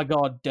 yeah. Oh my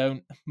God,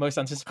 don't. Most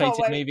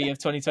anticipated movie of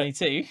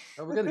 2022.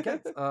 Oh, we're going to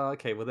get...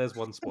 okay, well, there's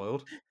one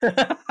spoiled.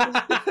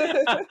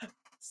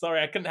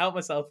 Sorry, I couldn't help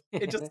myself.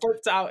 It just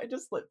slipped out.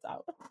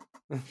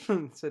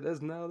 So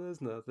there's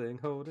nothing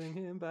holding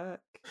him back.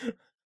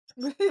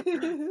 God,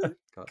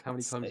 how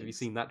many times have you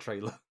seen that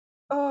trailer?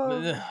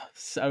 Oh,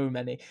 so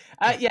many.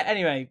 Yeah.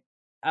 Anyway,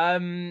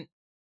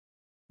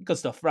 good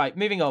stuff. Right,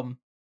 moving on.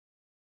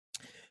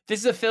 This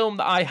is a film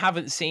that I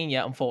haven't seen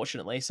yet,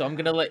 unfortunately, so I'm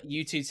going to let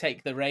you two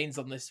take the reins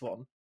on this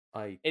one.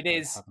 I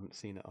is. haven't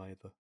seen it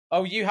either.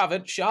 Oh, you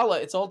haven't?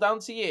 Charlotte, it's all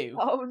down to you.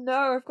 Oh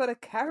no, I've got to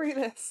carry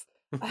this.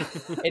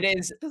 It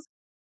is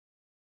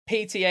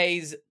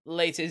PTA's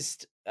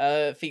latest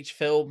feature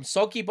film,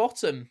 Soggy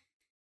Bottom.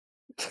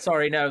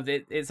 Sorry, no,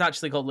 it's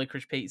actually called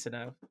Licorice Pizza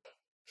now.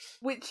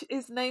 Which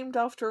is named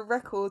after a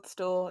record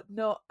store,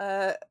 not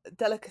a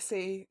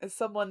delicacy, as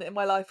someone in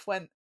my life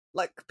went,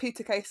 like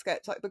Peter Kay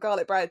sketch, like the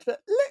garlic bread,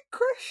 but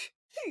licorice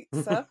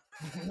pizza.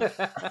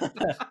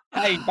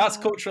 Hey, that's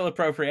cultural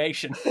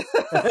appropriation.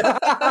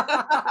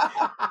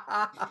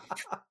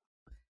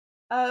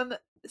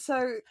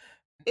 So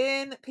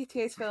in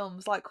PTA's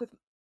films, like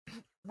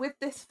with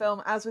this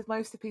film, as with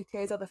most of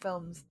PTA's other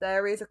films,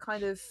 there is a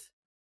kind of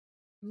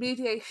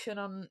mediation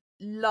on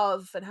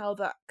love and how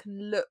that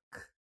can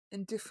look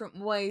in different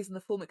ways and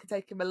the form it can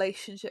take in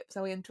relationships,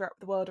 how we interact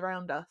with the world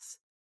around us.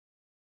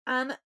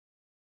 And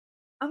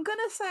I'm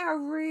gonna say I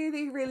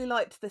really, really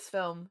liked this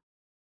film,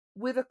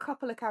 with a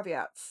couple of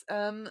caveats.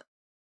 I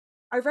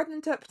read an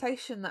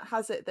interpretation that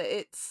has it that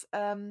it's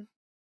oh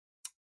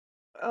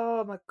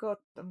my god,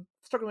 I'm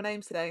struggling with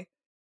names today.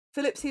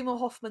 Philip Seymour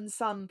Hoffman's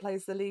son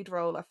plays the lead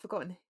role. I've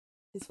forgotten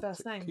his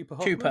first name.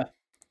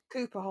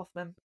 Cooper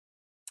Hoffman.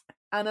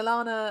 And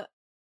Alana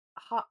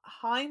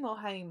Haim or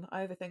Haim?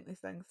 I overthink these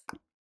things.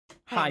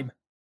 Haim.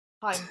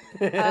 And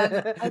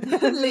I'm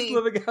just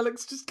loving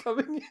Alex just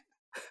coming in.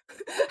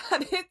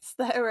 And it's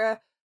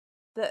their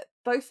that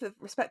both of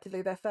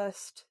respectively their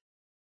first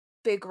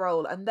big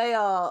role, and they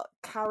are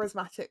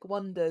charismatic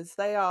wonders.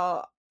 They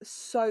are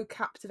so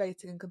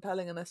captivating and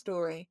compelling in their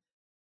story.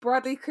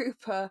 Bradley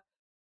Cooper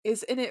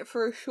is in it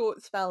for a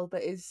short spell,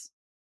 but is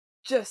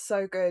just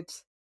so good.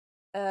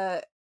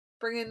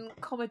 Bringing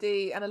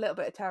comedy and a little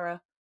bit of terror.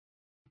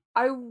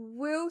 I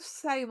will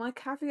say my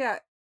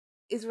caveat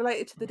is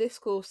related to the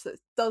discourse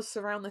that does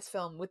surround this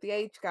film, with the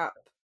age gap,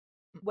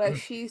 where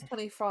she's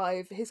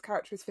 25, his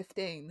character is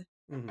 15.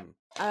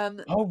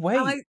 Mm-hmm. Oh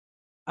wait,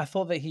 I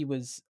thought that he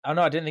was. Oh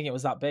no, I didn't think it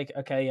was that big.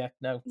 Okay, yeah,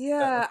 no.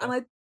 Yeah, okay. and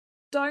I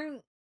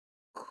don't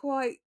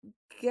quite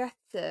get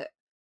it.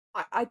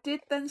 I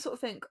did then sort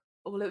of think,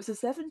 well, it was the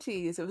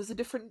 70s, it was a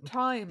different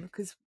time,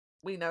 because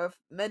we know of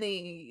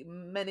many,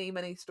 many,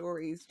 many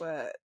stories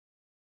where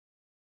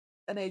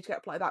an age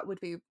gap like that would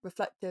be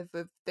reflective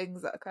of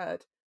things that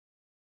occurred.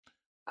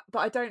 But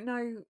I don't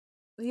know.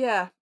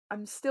 Yeah,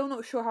 I'm still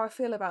not sure how I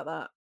feel about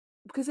that,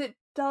 because it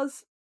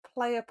does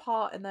play a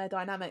part in their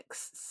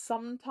dynamics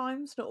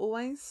sometimes, not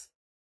always.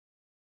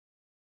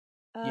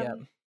 Yeah.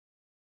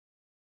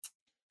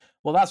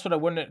 Well, that's what I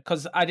wondered,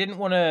 because I didn't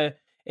want to.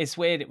 It's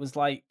weird. It was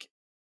like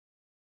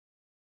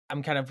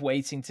I'm kind of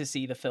waiting to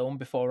see the film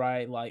before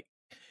I like.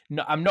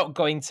 No, I'm not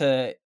going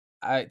to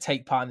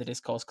take part in the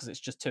discourse because it's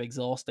just too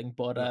exhausting.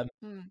 But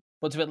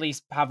but to at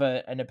least have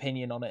an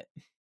opinion on it.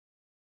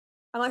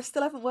 And I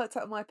still haven't worked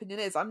out what my opinion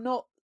is. I'm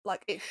not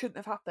like it shouldn't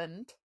have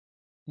happened.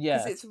 Yeah,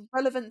 because it's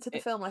relevant to the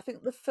film. I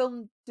think the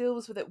film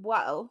deals with it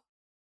well.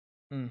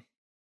 But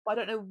I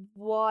don't know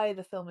why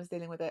the film is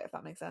dealing with it, if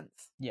that makes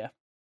sense. Yeah,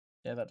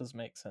 that does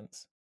make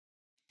sense.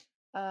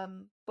 But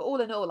all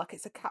in all, like,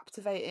 it's a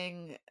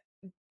captivating,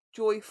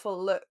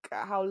 joyful look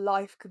at how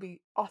life could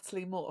be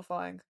utterly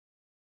mortifying.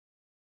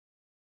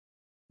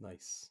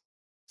 Nice.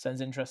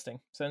 Sounds interesting.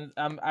 So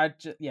I'm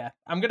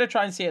gonna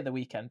try and see it at the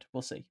weekend.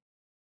 We'll see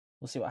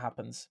what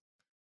happens,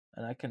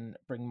 and I can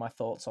bring my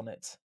thoughts on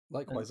it.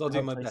 Likewise, I'll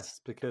do my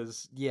best,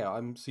 because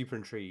I'm super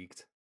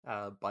intrigued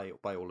by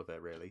all of it,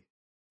 really.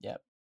 Yeah,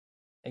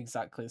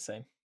 exactly the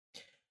same.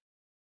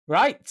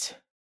 Right,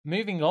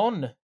 moving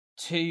on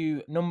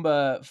to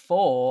number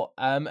 4,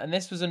 and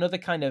this was another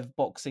kind of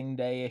Boxing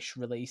Day-ish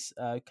release,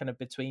 kind of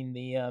between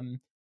the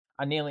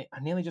I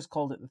nearly just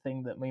called it the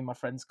thing that me and my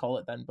friends call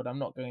it then, but I'm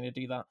not going to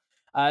do that.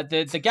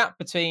 The gap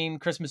between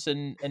Christmas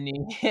and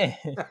New Year.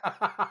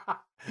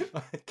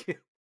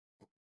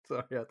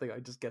 Sorry, I think I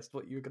just guessed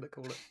what you were going to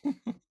call it.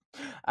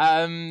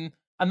 And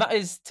that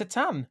is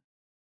Titane.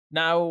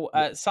 Now,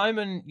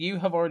 Simon, you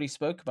have already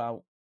spoke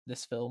about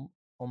this film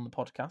on the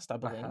podcast, I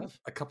believe. I have.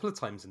 A couple of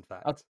times, in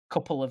fact. A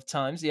couple of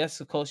times,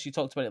 yes. Of course, you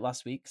talked about it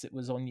last week because it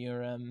was on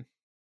your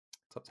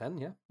top 10,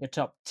 yeah. Your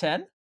top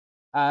 10.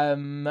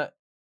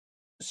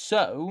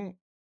 So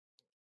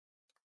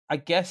I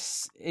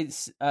guess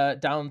it's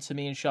down to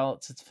me and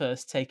Charlotte to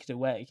first take it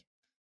away.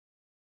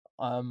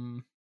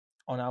 On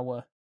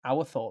our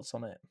thoughts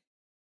on it.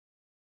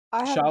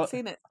 I haven't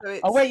seen it. So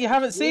it's... Oh wait, you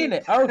haven't seen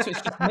it? Oh, so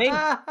it's just me.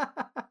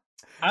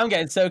 I'm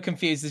getting so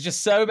confused. There's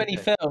just so many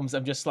films.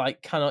 I'm just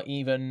like cannot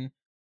even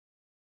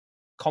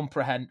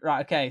comprehend.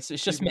 Right? Okay, so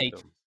it's just me.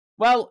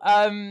 Well,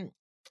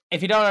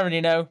 if you don't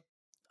already know,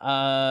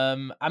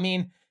 I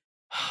mean,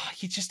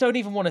 you just don't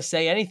even want to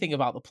say anything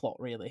about the plot,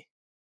 really.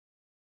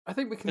 I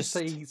think we can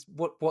say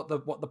what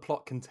the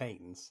plot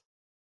contains,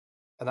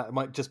 and that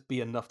might just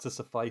be enough to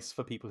suffice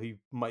for people who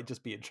might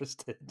just be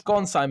interested. Go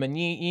on, Simon.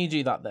 You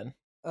do that then.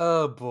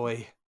 Oh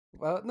boy.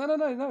 Well,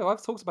 no.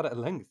 I've talked about it at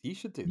length. You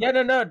should do Yeah,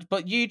 that. no,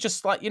 but you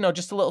just like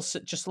just a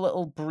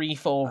little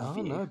brief Oh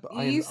overview. no, but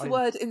You used the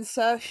word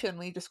insertion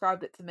when you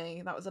described it to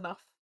me. That was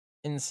enough.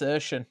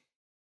 Insertion.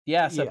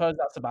 Yeah, I yeah. suppose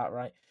that's about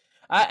right.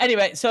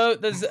 Anyway, so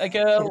there's a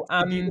girl It's a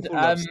and beautiful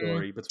love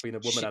story between a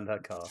woman she, and her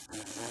car.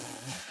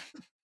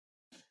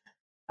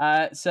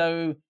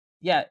 so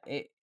yeah,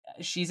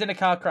 she's in a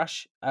car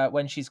crash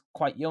when she's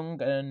quite young,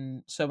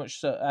 and so much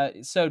so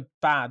it's so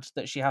bad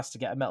that she has to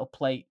get a metal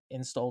plate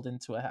installed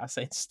into her. I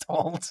say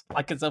installed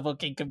like it's a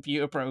fucking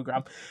computer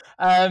program.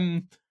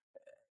 Yeah.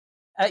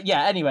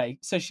 Anyway,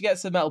 so she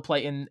gets a metal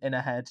plate in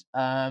her head.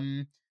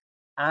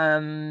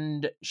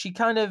 And she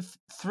kind of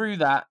through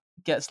that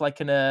gets like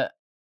an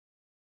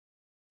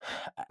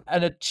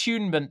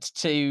attunement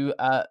to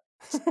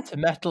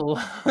metal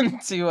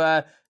and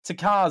to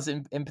cars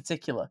in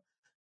particular.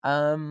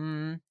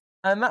 And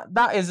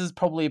that is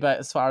probably about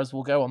as far as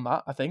we'll go on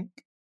that, I think.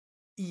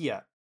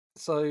 Yeah.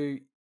 So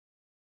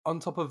on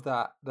top of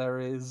that, there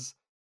is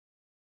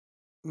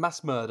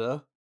mass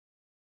murder,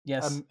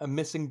 Yes. a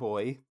missing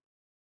boy,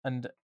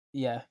 And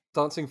yeah,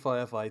 dancing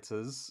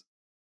firefighters.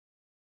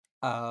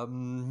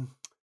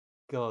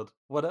 God,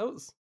 what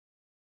else?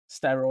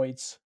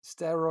 steroids.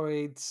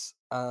 Steroids,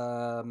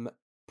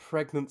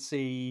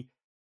 pregnancy,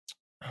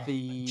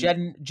 the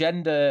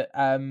Gender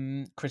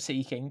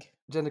critiquing.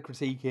 gender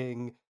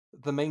critiquing,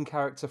 the main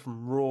character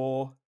from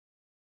Raw,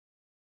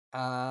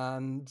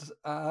 and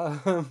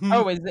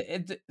Oh, is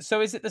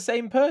it the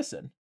same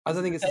person? I Is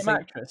don't it think the it's the same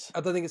same. actress?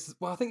 I don't think it's.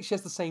 Well, I think she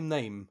has the same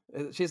name.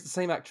 She has the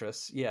same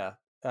actress. Yeah.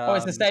 Oh,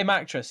 it's the same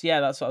actress. Yeah,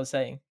 that's what I was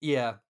saying.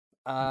 Yeah.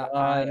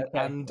 Right, okay.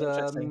 And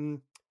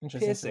Interesting to know.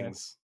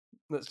 piercings.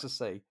 Let's just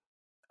say.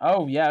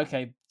 Oh, yeah,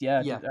 okay.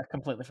 Yeah, Yeah. I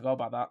completely forgot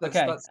about that. That's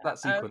Okay. that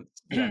sequence.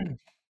 Yeah.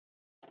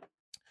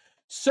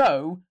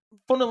 So,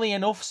 funnily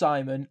enough,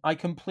 Simon, I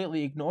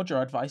completely ignored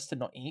your advice to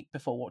not eat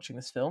before watching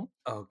this film.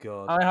 Oh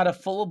god. I had a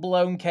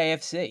full-blown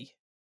KFC.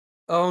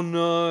 Oh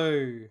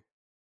no.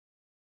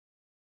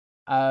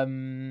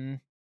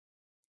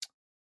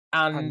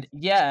 And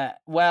yeah,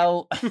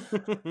 well,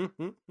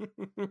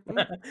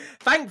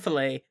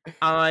 thankfully,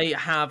 I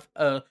have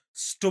a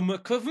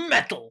stomach of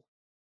metal.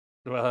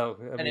 Well,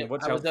 I And mean,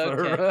 watch I out was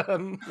okay.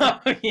 for. Oh,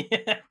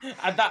 yeah.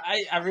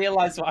 I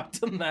realised what I've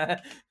done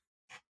there.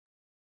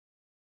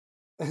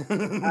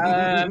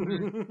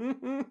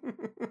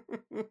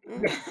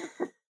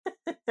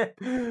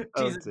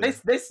 Jesus, dear.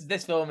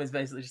 this film is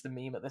basically just a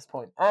meme at this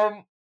point.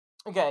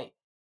 Okay.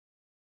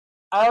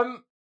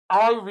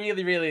 I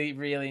really, really,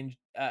 really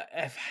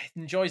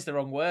enjoy's the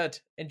wrong word.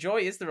 Enjoy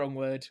is the wrong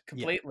word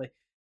completely.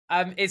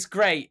 It's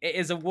great. It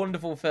is a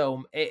wonderful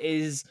film. It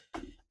is,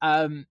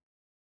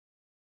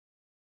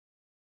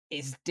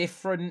 it's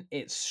different.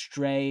 It's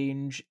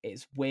strange.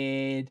 It's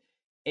weird.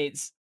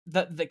 It's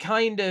the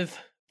kind of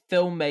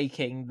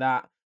filmmaking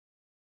that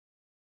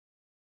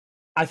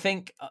I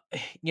think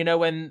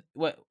when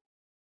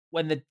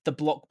the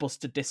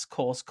blockbuster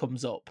discourse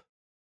comes up,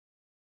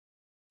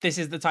 this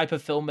is the type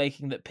of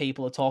filmmaking that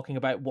people are talking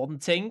about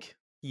wanting.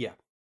 Yeah.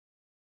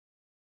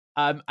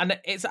 And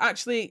it's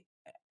actually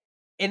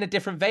in a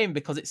different vein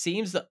because it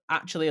seems that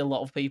actually a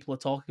lot of people are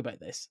talking about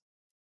this.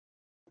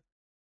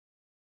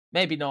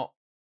 Maybe not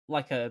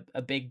like a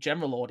big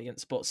general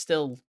audience, but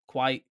still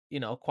quite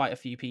a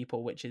few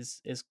people, which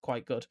is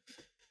quite good.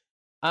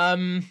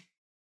 One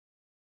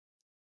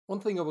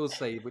thing I will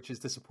say, which is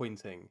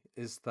disappointing,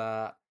 is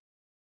that,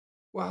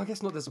 well, I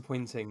guess not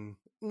disappointing,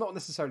 not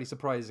necessarily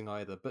surprising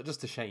either, but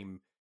just a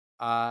shame,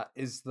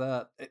 is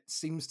that it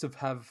seems to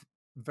have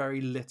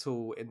very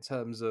little in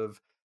terms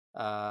of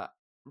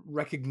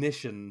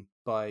recognition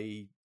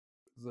by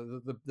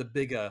the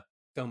bigger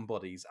film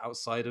bodies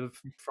outside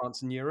of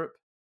France and Europe.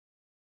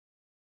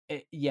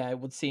 It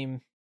would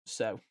seem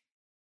so.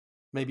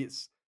 Maybe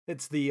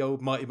it's the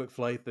old Marty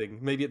McFly thing.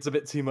 Maybe it's a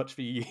bit too much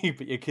for you,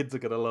 but your kids are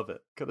gonna love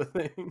it, kind of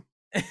thing.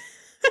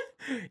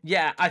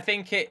 Yeah, I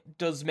think it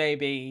does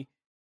maybe.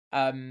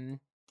 There's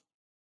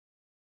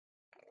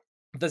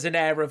an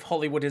air of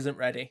Hollywood isn't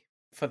ready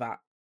for that.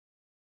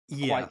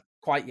 Yeah,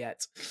 quite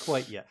yet.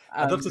 Quite yet.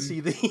 I'd love to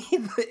see the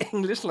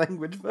English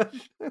language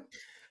version.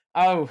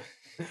 Oh,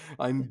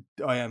 I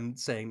am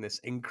saying this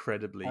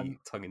incredibly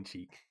tongue in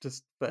cheek,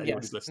 just for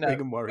anyone who's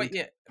listening and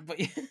worried.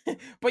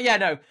 But yeah,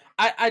 no.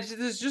 I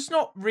there's just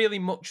not really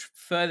much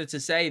further to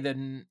say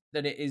than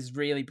it is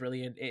really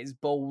brilliant. It is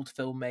bold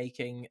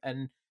filmmaking,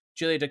 and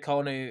Julia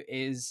Ducournau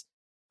is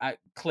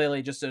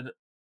clearly just an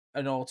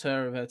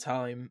auteur of her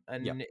time,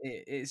 and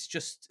it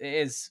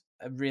is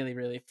a really,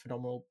 really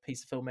phenomenal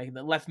piece of filmmaking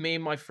that left me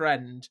and my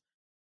friend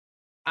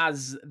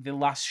as the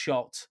last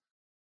shot,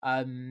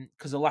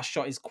 because the last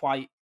shot is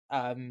quite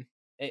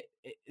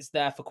it's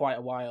there for quite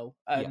a while,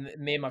 and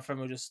me and my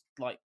friend were just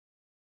like,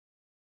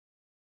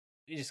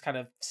 we just kind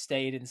of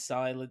stayed in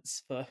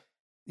silence for.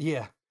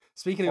 Yeah.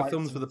 Speaking of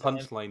films with a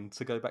punchline,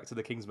 to go back to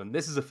The Kingsman,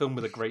 this is a film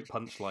with a great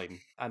punchline,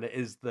 and it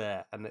is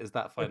there, and it is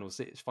that final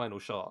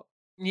shot.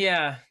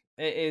 Yeah,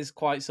 it is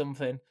quite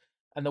something,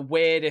 and the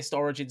weirdest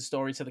origin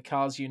story to the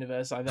Cars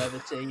universe I've ever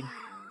seen.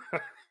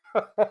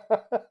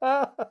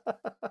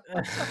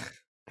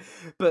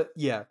 But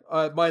yeah,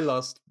 my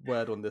last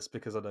word on this,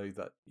 because I know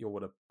that you'll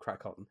want to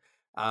crack on,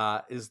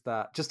 is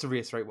that, just to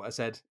reiterate what I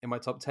said in my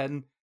top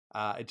 10,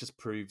 it just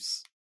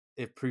proves,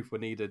 if proof were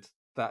needed,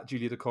 that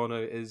Julia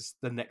Ducournau is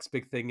the next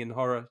big thing in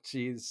horror.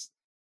 She is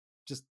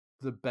just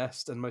the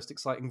best and most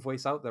exciting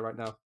voice out there right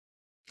now.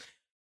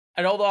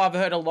 And although I've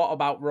heard a lot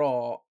about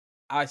Raw,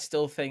 I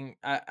still think,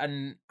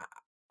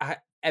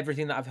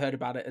 everything that I've heard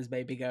about it has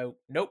made me go,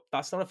 nope,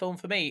 that's not a film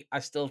for me. I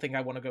still think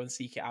I want to go and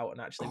seek it out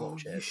and actually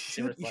watch it.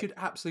 You should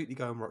absolutely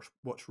go and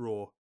watch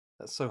Raw.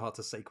 That's so hard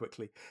to say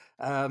quickly.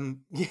 Yeah,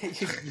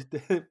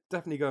 you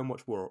definitely go and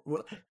watch Raw.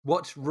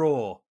 Watch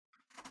Raw.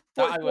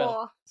 I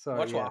will. Sorry,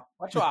 Watch yeah.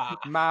 Watch Raw.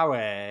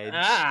 Marriage.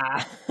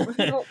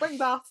 Bring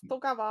that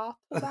together.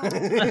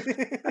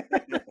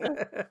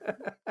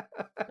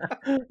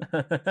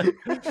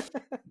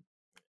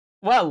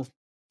 Well,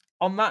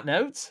 on that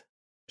note,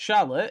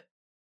 Charlotte,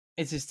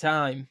 it is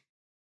time.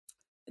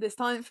 It is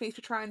time for me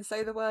to try and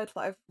say the word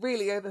that I've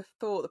really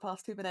overthought the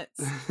past 2 minutes.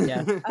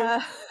 Yeah.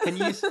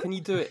 Can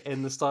you do it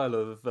in the style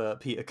of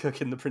Peter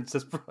Cook in The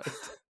Princess Bride?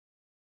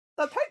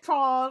 The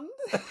patron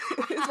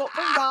is what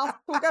brings us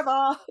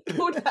together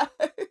today.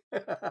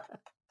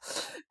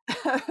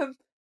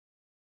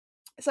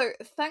 So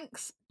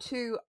thanks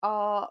to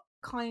our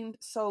kind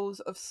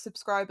souls of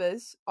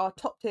subscribers, our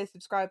top tier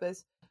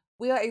subscribers,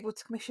 we are able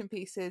to commission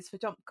pieces for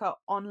Jump Cut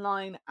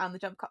Online and the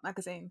Jump Cut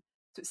magazine.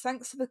 So it's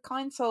thanks to the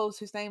kind souls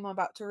whose name I'm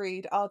about to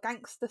read, our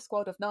gangster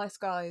squad of nice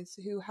guys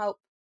who help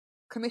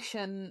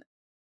commission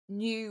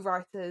new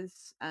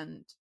writers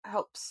and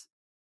helps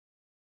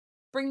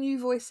bring new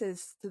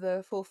voices to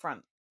the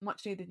forefront,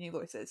 much needed new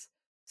voices.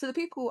 So the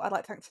people I'd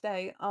like to thank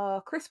today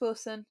are Chris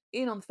Wilson,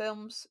 Ian on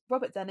Films,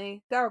 Robert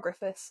Denny, Daryl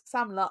Griffiths,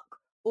 Sam Luck,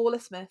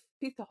 Orla Smith,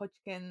 Peter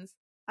Hodgkins,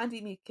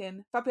 Andy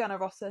Meakin, Fabiana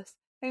Rossas,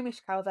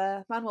 Hamish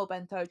Calvert, Manuel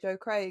Bento, Joe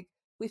Craig.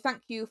 We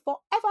thank you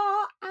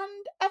forever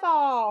and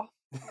ever.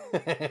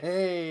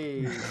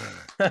 Hey.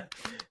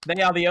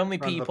 They are the only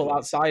Round of people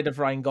applause. outside of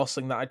Ryan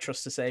Gosling that I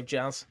trust to save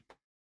Jazz.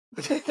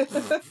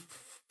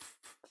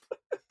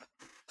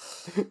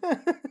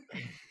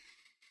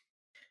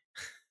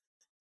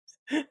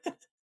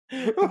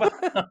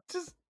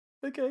 Just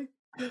okay.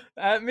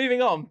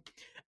 Moving on.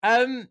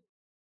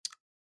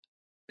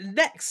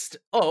 Next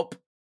up,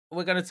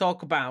 we're going to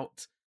talk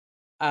about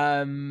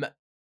The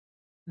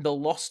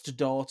Lost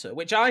Daughter,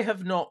 which I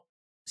have not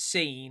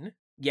seen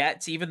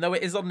yet, even though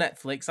it is on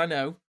Netflix. I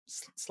know.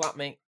 Slap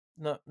me.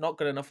 No, not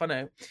good enough, I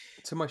know.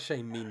 To my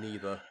shame, me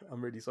neither.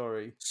 I'm really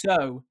sorry.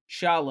 So,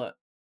 Charlotte,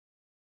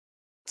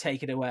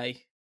 take it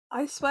away.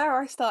 I swear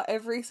I start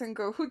every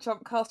single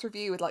Jumpcast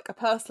review with like a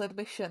personal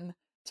admission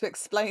to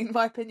explain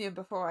my opinion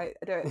before I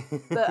do it.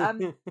 But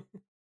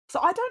so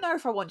I don't know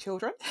if I want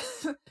children.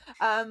 Like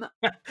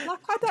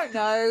I don't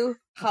know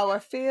how I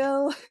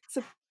feel.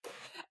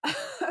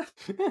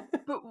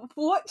 But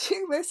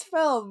watching this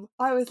film,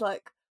 I was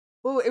like,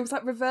 oh, it was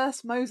like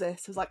reverse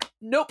Moses. I was like,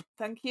 nope,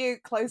 thank you.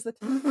 Close the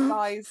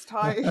eyes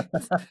tight.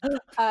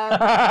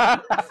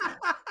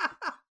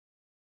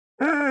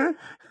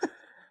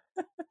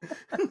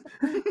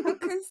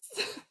 Because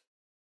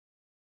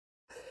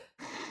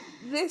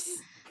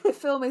this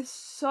film is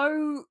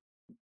so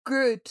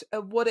good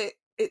at what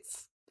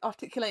it's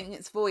articulating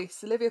its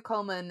voice. Olivia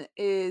Colman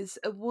is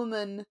a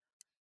woman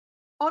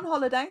on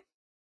holiday,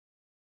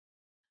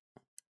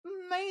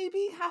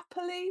 maybe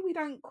happily, we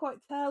don't quite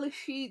tell. Is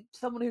she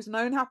someone who's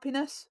known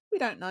happiness? We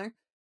don't know.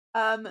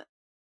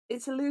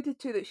 It's alluded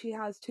to that she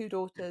has 2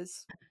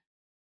 daughters,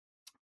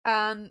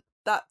 and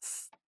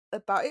that's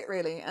about it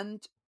really.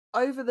 And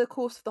over the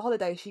course of the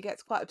holiday, she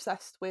gets quite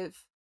obsessed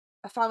with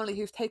a family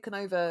who've taken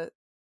over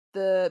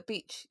the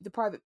beach, the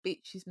private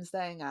beach she's been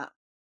staying at,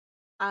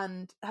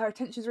 and her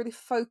attention is really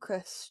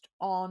focused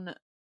on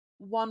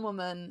one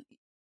woman,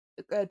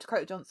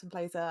 Dakota Johnson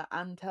plays her,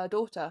 and her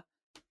daughter,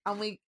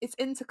 and it's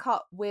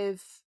intercut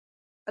with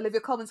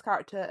Olivia Colman's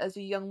character as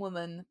a young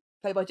woman,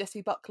 played by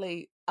Jessie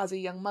Buckley, as a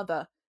young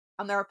mother.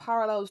 And there are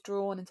parallels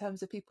drawn in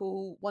terms of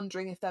people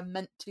wondering if they're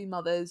meant to be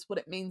mothers, what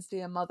it means to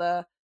be a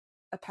mother,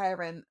 a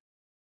parent,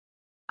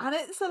 and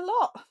it's a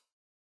lot.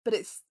 But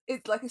it's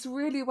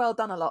really well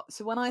done a lot.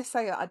 So when I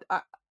say it,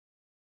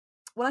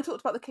 when I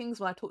talked about The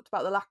Kingsman, I talked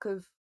about the lack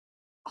of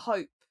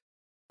hope,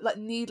 like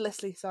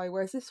needlessly so.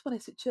 Whereas this one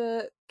is such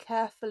a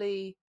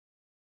carefully,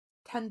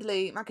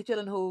 tenderly, Maggie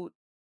Gyllenhaal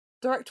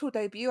directorial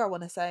debut, I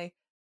want to say.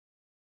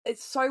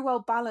 It's so well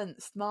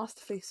balanced,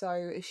 masterfully so,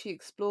 as she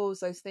explores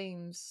those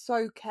themes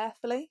so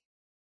carefully,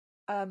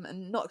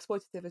 and not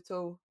exploitative at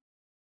all.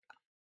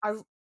 I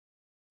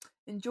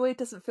enjoyed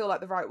doesn't feel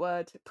like the right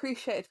word.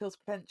 Appreciated feels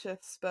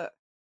pretentious, but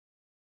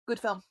good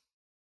film.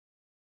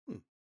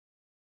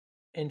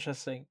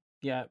 Interesting.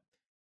 Yeah.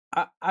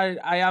 I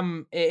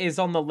am. It is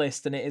on the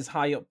list and it is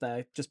high up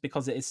there just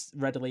because it is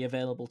readily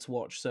available to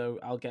watch. So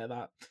I'll get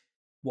that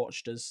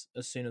watched as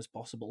soon as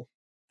possible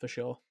for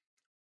sure.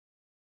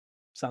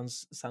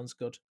 Sounds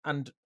good.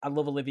 And I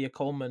love Olivia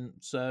Colman,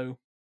 so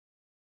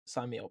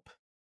sign me up.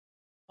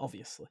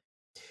 Obviously.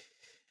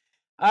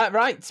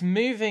 Right,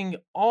 moving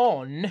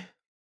on.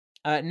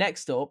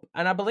 Next up,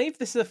 and I believe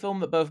this is a film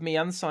that both me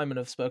and Simon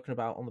have spoken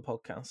about on the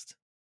podcast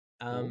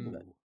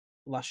Ooh.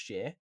 last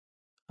year,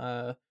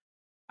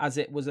 as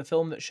it was a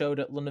film that showed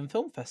at London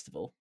Film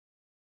Festival,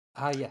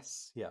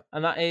 Yes, yeah.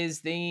 and that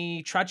is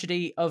The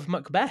Tragedy of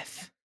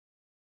Macbeth.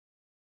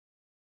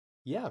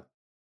 Yeah.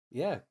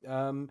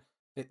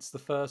 It's the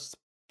first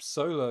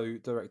solo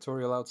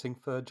directorial outing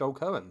for Joel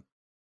Cohen.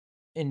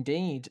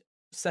 Indeed,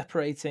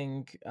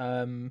 separating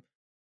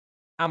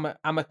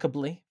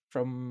amicably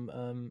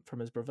from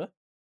his brother.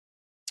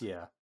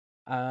 Yeah.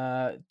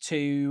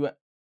 To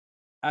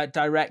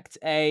direct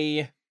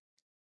a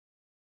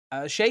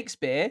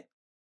Shakespeare,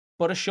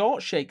 but a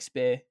short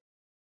Shakespeare.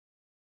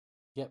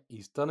 Yep,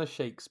 he's done a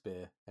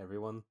Shakespeare,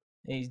 everyone.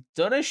 He's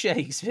done a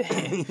Shakespeare.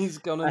 He's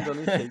gone and done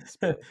a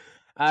Shakespeare.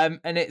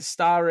 And it's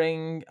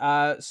starring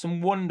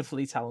some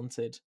wonderfully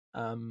talented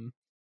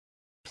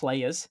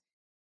players.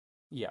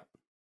 Yeah.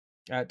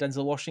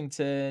 Denzel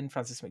Washington,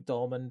 Frances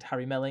McDormand,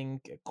 Harry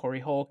Melling, Corey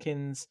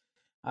Hawkins,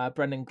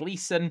 Brendan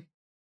Gleeson,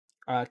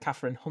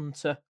 Catherine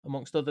Hunter,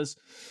 amongst others.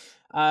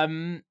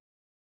 And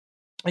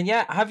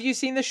yeah, have you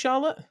seen this,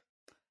 Charlotte?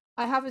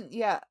 I haven't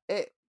yet.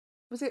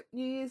 Was it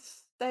New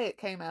Year's Day it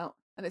came out,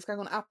 and it's going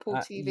on Apple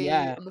TV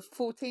yeah. on the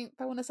 14th,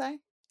 I want to say.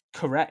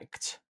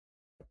 Correct.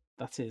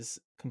 That is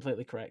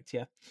completely correct,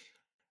 yeah.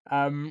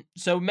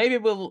 So maybe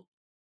we'll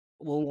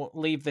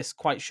leave this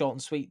quite short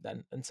and sweet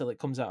then until it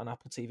comes out on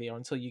Apple TV or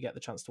until you get the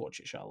chance to watch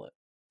it, Charlotte.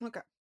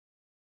 Okay.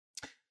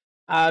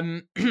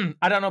 I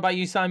don't know about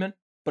you, Simon,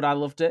 but I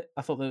loved it.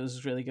 I thought that it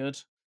was really good.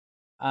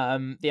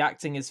 The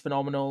acting is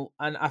phenomenal,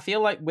 and I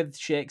feel like with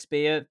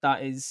Shakespeare,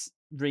 that is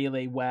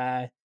really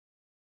where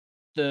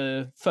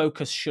the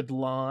focus should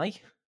lie.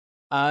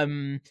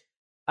 And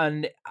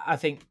I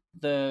think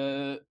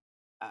the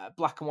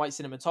black and white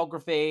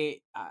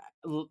cinematography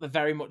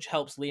very much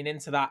helps lean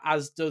into that,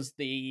 as does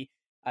the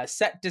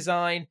set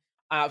design.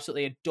 I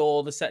absolutely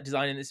adore the set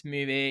design in this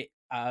movie.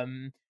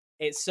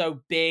 It's so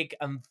big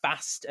and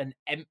vast and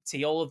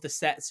empty. All of the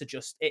sets are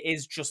it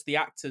is just the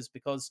actors,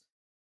 because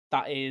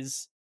that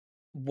is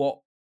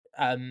what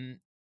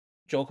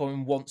Joel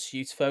Cohen wants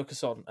you to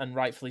focus on, and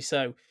rightfully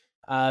so.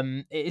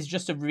 It is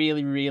just a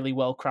really, really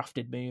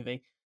well-crafted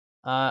movie.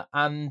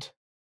 And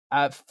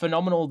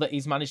phenomenal that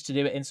he's managed to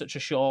do it in such a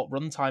short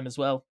runtime as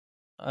well.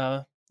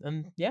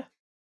 And yeah,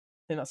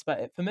 I think that's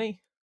about it for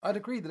me. I'd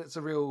agree that it's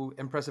a real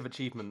impressive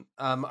achievement.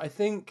 I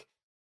think,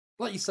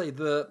 like you say,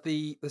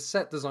 the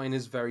set design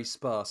is very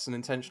sparse and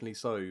intentionally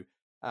so.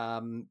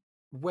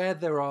 Where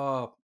there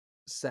are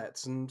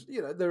sets, and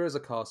there is a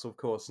castle, of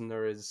course, and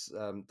there is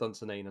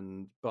Dunsinane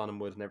and Barnum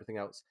Wood and everything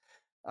else.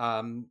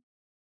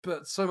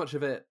 But so much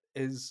of it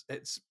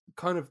it's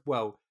kind of,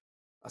 well,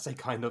 I say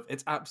kind of,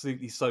 it's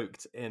absolutely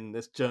soaked in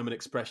this German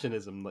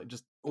expressionism, like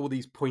just all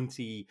these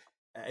pointy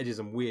edges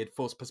and weird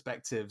forced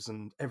perspectives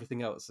and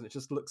everything else, and it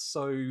just looks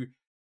so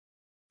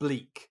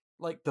bleak.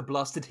 Like the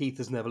Blasted Heath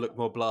has never looked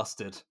more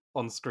blasted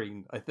on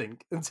screen, I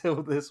think,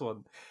 until this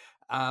one.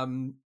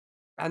 And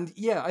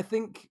yeah, I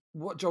think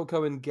what Joel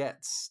Cohen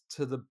gets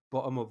to the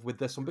bottom of with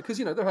this one, because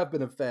there have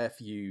been a fair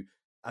few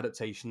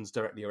adaptations,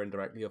 directly or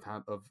indirectly, of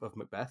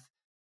Macbeth.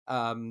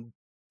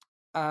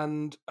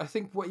 And I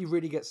think what he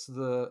really gets to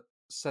the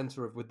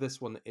center of with this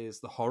one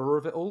is the horror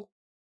of it all,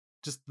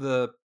 just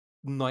the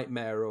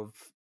nightmare of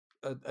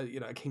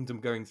a kingdom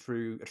going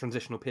through a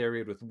transitional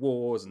period with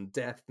wars and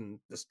death and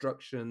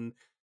destruction,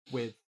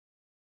 with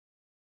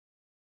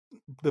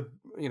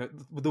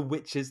the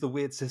witches, the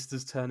weird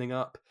sisters turning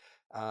up,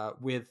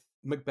 with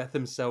Macbeth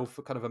himself,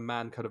 kind of a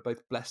man kind of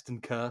both blessed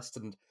and cursed,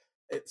 and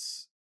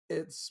it's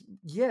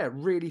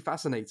really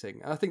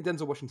fascinating. I think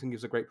Denzel Washington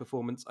gives a great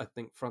performance. I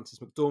think Frances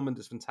McDormand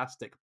is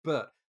fantastic,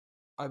 but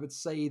I would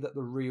say that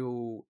the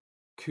real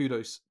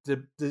kudos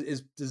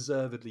is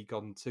deservedly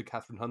gone to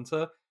Catherine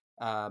Hunter.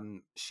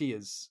 She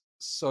is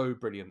so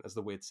brilliant as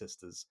the Weird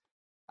Sisters,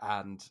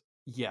 and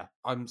yeah,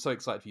 I'm so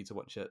excited for you to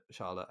watch it,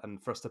 Charlotte,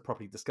 and for us to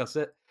properly discuss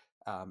it.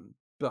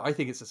 But I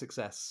think it's a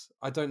success.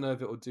 I don't know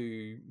if it will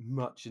do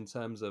much in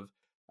terms of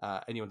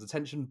anyone's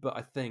attention, but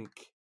I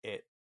think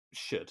it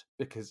should,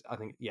 because I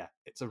think, yeah,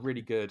 it's a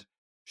really good,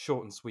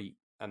 short and sweet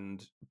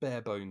and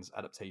bare bones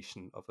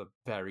adaptation of a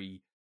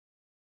very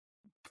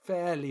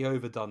fairly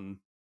overdone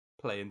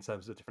play in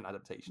terms of different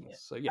adaptations. Yeah.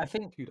 So yeah, I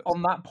think kudos.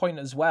 on that point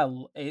as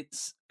well,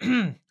 it's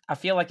I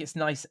feel like it's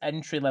nice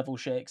entry level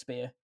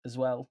Shakespeare as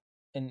well.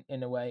 In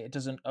a way, it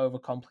doesn't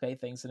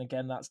overcomplicate things, and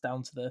again, that's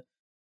down to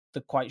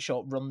the quite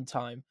short run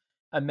time.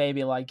 And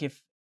maybe like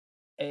if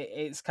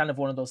it's kind of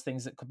one of those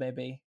things that could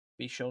maybe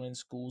be shown in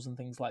schools and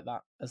things like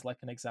that as like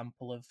an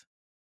example of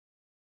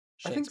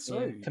I think so.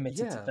 Shakespeare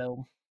committed to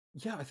film.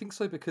 Yeah, I think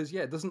so, because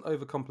it doesn't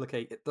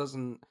overcomplicate. It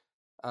doesn't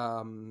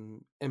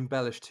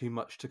embellish too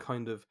much to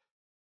kind of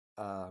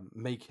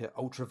make it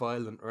ultra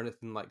violent or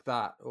anything like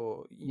that.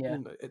 Or Yeah.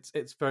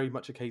 it's very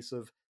much a case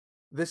of,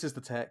 this is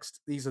the text,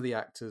 these are the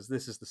actors,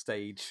 this is the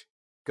stage,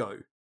 go.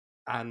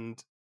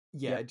 And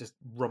yeah, it just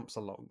romps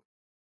along.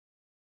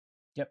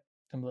 Yep,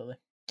 completely.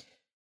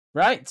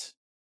 Right,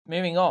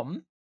 moving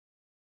on.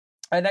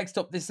 Next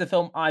up, this is a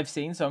film I've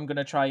seen, so I'm going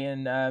to try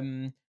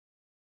and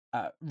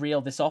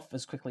reel this off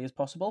as quickly as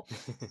possible.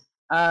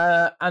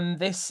 And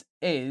this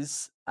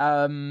is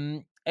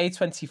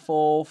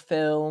A24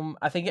 film.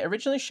 I think it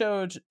originally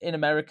showed in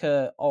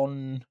America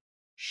on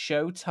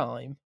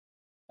Showtime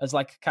as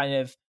like a kind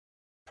of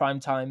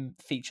primetime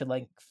feature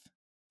length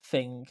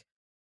thing.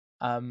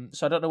 So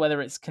I don't know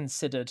whether it's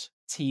considered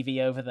TV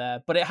over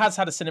there, but it has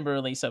had a cinema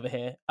release over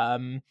here,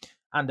 and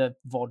a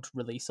VOD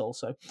release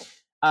also.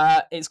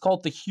 It's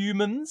called The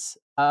Humans.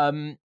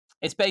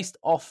 It's based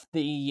off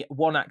the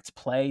one-act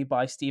play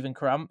by Stephen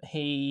Karam.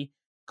 He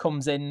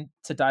comes in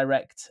to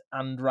direct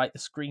and write the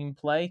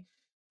screenplay.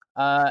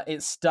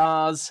 It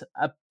stars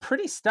a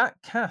pretty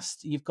stacked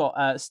cast. You've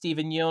got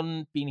Stephen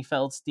Yeun, Beanie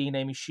Feldstein,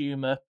 Amy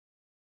Schumer,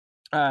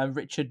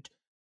 Richard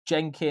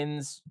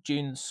Jenkins,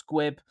 June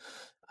Squibb,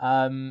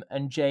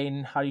 and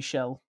Jane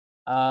Harichel.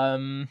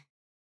 And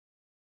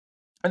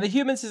The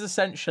Humans is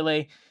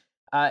essentially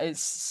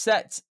it's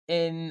set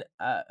in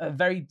a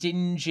very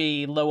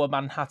dingy Lower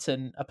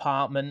Manhattan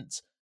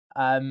apartment,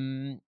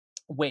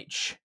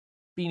 which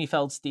Beanie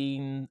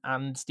Feldstein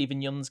and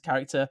Stephen Yeun's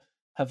character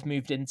have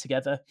moved in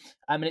together.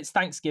 And it's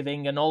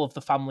Thanksgiving, and all of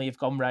the family have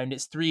gone round.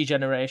 It's 3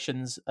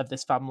 generations of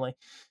this family,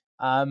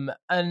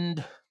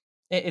 and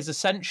it is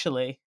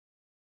essentially,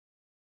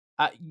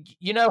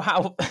 you know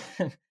how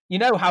you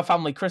know how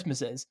family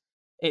Christmas is.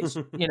 It's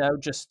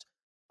just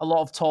a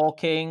lot of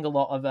talking, a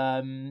lot of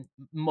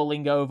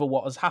mulling over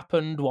what has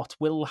happened, what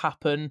will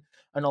happen,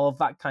 and all of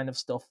that kind of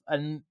stuff.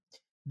 And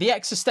the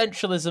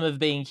existentialism of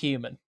being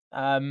human,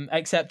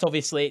 except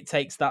obviously it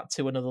takes that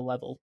to another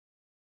level.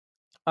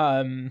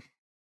 I'm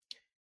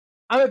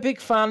a big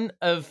fan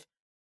of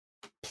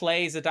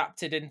plays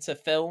adapted into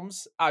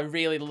films. I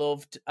really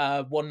loved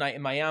One Night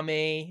in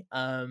Miami,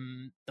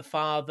 The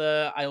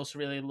Father. I also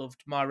really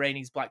loved Ma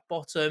Rainey's Black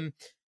Bottom.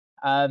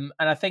 And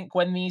I think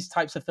when these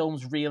types of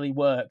films really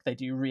work, they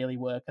do really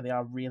work, and they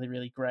are really,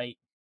 really great.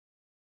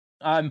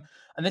 And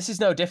this is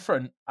no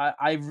different.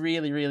 I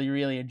really, really,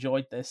 really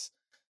enjoyed this.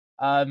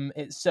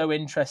 It's so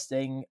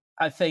interesting.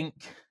 I think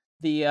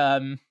it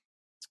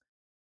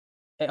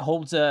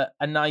holds a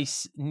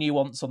nice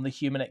nuance on the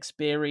human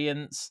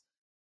experience.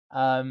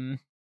 And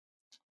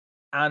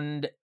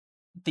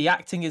the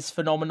acting is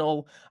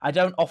phenomenal. I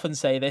don't often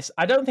say this.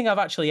 I don't think I've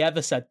actually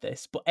ever said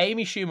this, but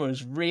Amy Schumer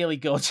is really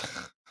good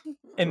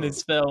in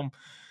this film.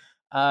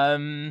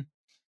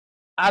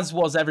 As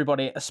was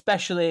everybody,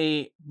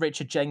 especially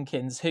Richard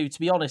Jenkins, who, to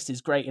be honest,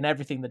 is great in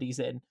everything that he's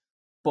in,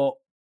 but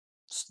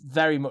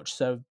very much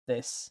so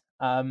this.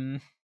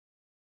 Now,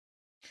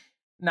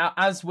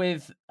 as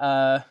with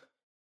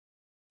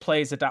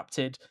plays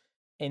adapted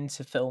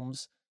into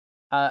films,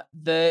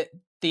 the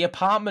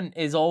apartment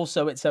is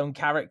also its own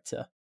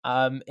character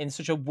in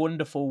such a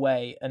wonderful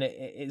way, and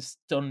it is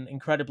done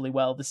incredibly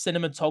well. The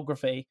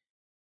cinematography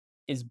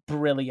is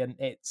brilliant.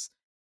 It's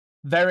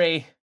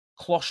very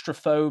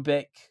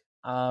claustrophobic.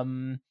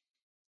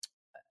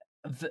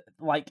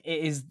 Like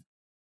it is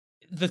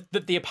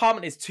the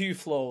apartment is 2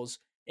 floors.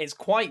 It's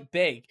quite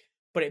big,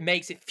 but it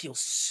makes it feel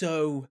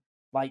so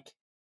like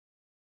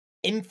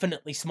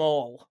infinitely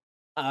small.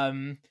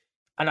 And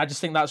I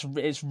just think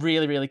it's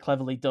really, really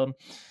cleverly done.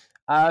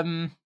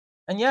 And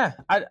yeah,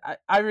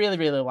 I really,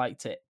 really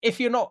liked it. If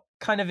you're not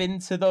kind of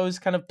into those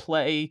kind of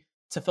play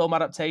to film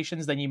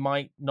adaptations, then it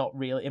might not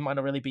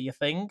really be your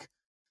thing.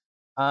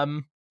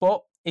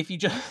 But if you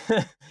just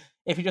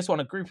if you just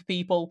want a group of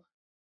people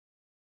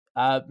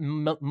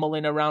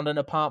mulling around an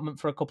apartment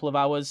for a couple of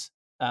hours,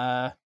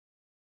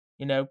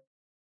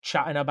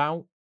 chatting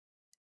about,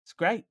 it's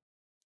great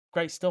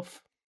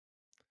stuff.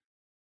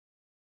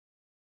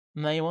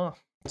 And there you are.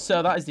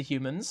 So that is The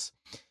Humans.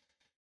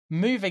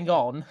 Moving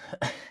on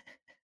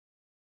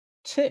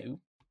to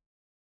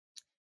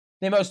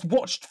the most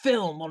watched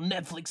film on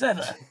Netflix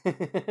ever.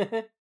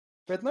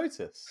 Red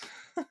Notice.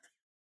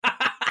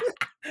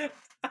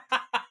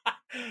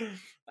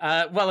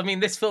 Well, I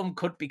mean, this film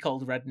could be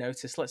called Red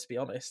Notice, let's be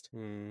honest.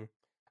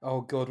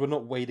 Oh, God, we're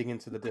not wading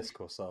into the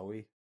discourse, are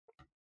we?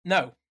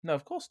 No,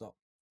 of course not.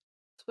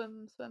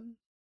 Swim.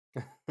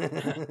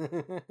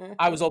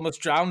 I was almost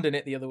drowned in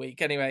it the other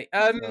week. Anyway,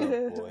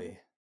 oh, boy.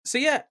 So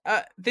yeah,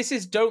 this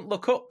is Don't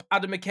Look Up,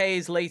 Adam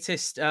McKay's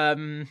latest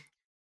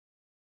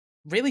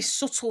really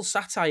subtle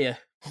satire.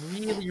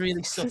 Really,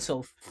 really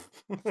subtle.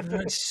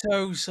 It's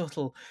so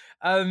subtle.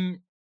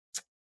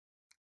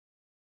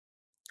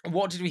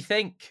 What did we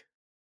think?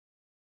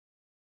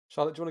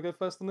 Charlotte, do you want to go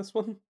first on this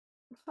one?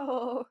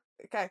 Oh,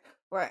 okay.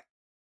 Right.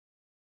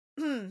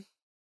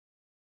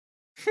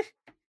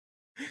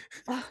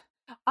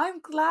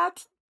 I'm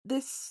glad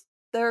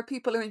there are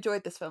people who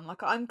enjoyed this film.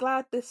 Like, I'm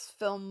glad this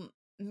film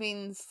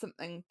means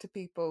something to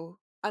people,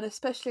 and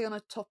especially on a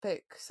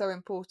topic so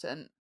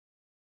important.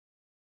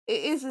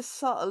 It is as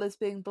subtle as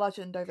being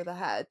bludgeoned over the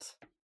head.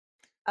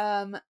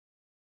 And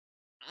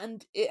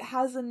it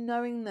has a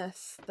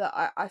knowingness that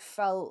I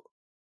felt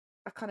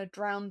I kind of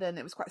drowned in.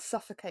 It was quite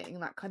suffocating,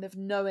 that kind of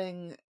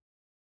knowing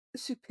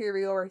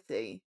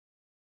superiority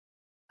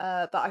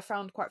that I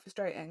found quite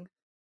frustrating.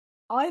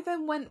 I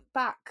then went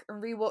back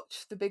and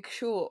rewatched The Big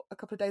Short a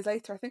couple of days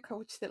later. I think I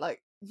watched it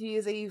like New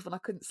Year's Eve when I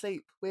couldn't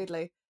sleep,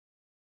 weirdly.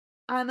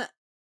 And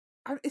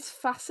it's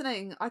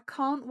fascinating. I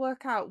can't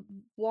work out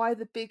why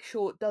The Big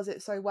Short does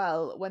it so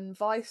well when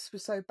Vice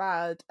was so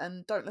bad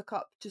and Don't Look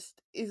Up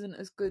just isn't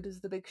as good as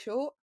The Big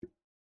Short.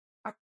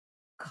 I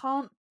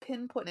can't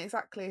pinpoint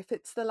exactly if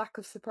it's the lack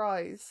of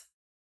surprise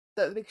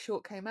that The Big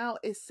Short came out.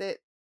 Is it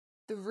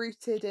the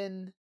rooted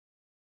in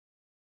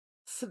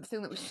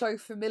something that was so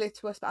familiar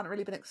to us but hadn't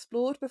really been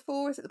explored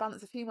before? Is it the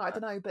balance of humour? I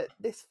don't know, but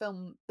this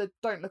film, the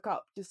Don't Look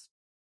Up, just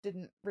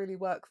didn't really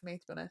work for me,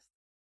 to be honest.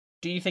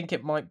 Do you think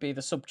it might be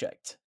the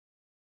subject?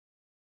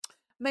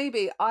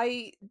 Maybe.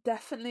 I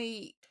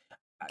definitely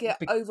get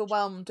Be-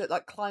 overwhelmed at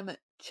like climate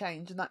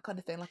change and that kind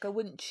of thing. Like I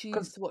wouldn't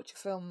choose to watch a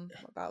film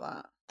about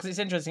that. Because it's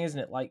interesting, isn't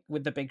it? Like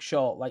with The Big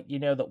Short, like you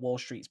know that Wall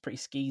Street's pretty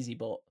skeezy,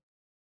 but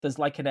there's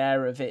like an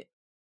air of it.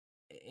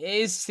 It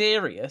is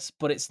serious,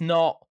 but it's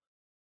not.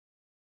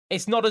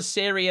 It's not as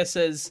serious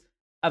as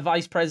a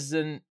vice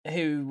president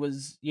who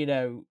was, you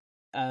know,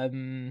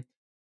 not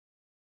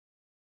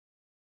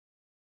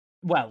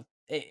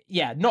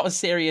as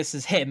serious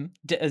as him,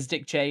 as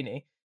Dick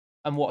Cheney,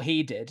 and what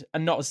he did,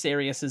 and not as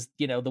serious as,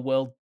 you know, the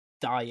world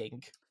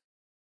dying.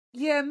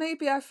 Yeah,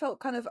 maybe I felt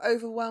kind of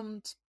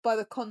overwhelmed by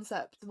the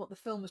concept and what the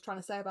film was trying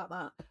to say about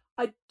that.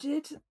 I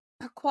did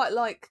quite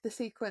like the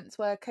sequence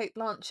where Cate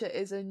Blanchett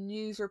is a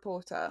news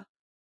reporter,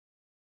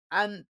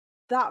 and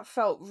that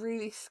felt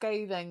really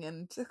scathing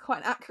and quite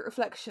an accurate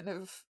reflection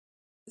of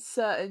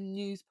certain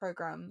news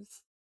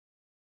programs.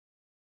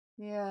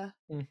 Yeah.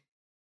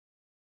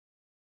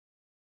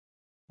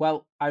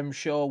 Well, I'm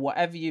sure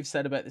whatever you've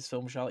said about this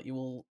film, Charlotte, you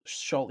will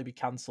shortly be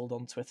cancelled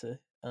on Twitter.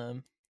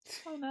 Oh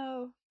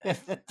no.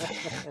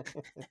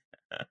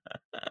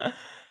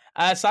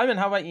 Simon,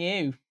 how about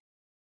you?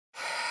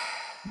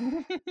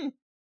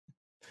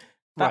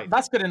 Right.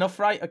 That's good enough,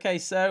 right? Okay,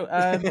 so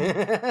 5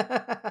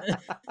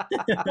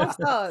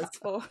 stars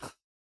for.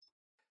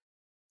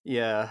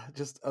 Yeah,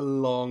 just a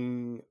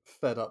long,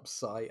 fed up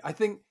sigh. I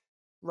think,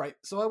 right,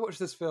 so I watched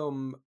this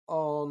film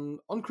on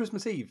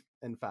Christmas Eve,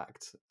 in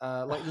fact.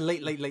 Like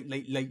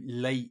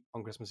late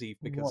on Christmas Eve,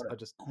 because what I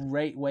just...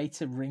 great way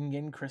to ring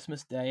in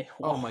Christmas Day.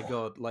 Oh my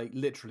god, like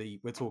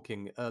literally, we're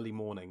talking early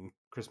morning,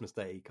 Christmas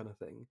Day kind of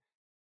thing.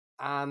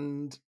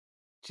 And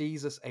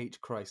Jesus H.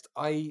 Christ.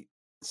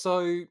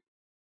 So,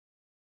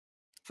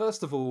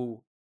 first of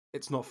all,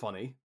 it's not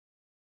funny.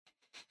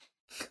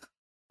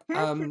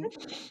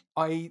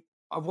 I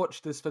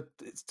watched this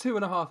it's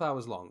 2.5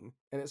 hours long,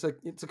 and it's a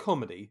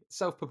comedy,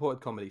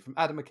 self-purported comedy from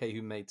Adam McKay,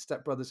 who made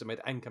Step Brothers and made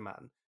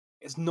Anchorman.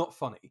 It's not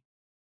funny.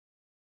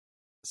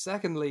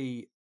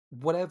 Secondly,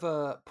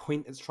 whatever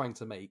point it's trying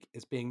to make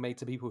is being made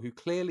to people who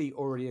clearly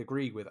already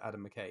agree with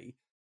Adam McKay,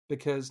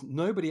 because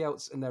nobody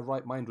else in their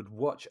right mind would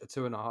watch a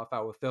 2.5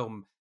 hour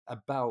film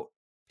about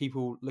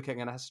people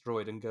looking at an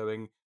asteroid and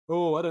going,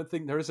 "Oh, I don't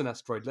think there is an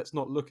asteroid. Let's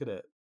not look at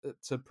it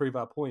to prove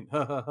our point.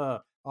 Ha ha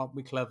ha! Aren't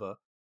we clever?"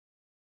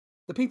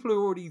 The people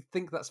who already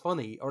think that's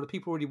funny are the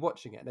people already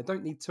watching it, and they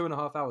don't need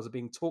 2.5 hours of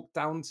being talked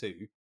down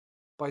to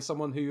by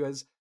someone who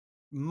has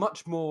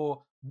much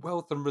more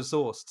wealth and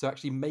resource to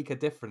actually make a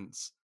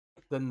difference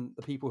than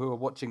the people who are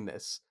watching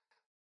this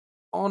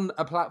on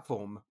a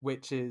platform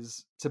which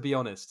is, to be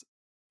honest,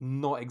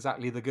 not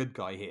exactly the good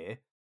guy here.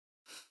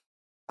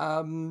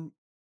 I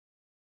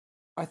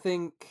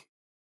think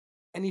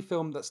any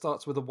film that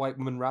starts with a white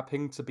woman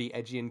rapping to be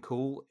edgy and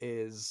cool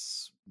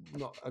is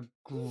not a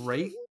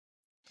great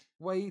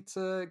way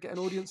to get an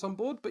audience on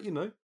board, but you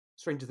know,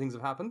 stranger things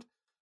have happened.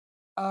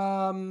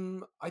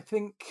 I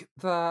think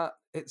that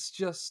it's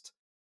just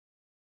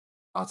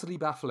utterly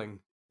baffling,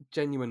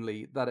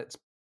 genuinely, that it's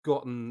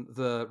gotten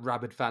the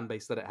rabid fan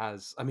base that it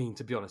has. I mean,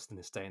 to be honest, in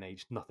this day and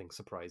age, nothing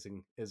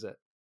surprising, is it?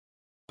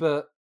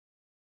 But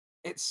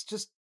it's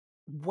just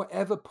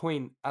whatever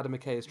point Adam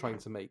McKay is trying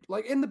to make.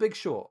 Like in The Big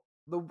Short,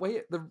 the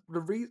way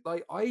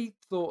like I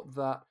thought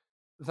that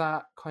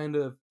kind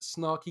of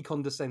snarky,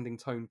 condescending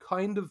tone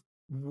kind of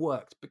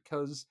worked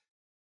because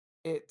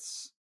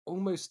it's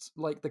almost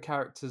like the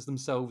characters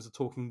themselves are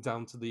talking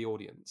down to the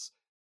audience,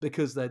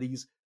 because they're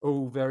these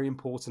very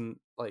important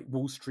like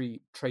Wall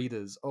Street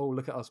traders. Oh,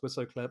 look at us, we're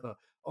so clever.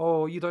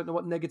 Oh, you don't know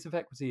what negative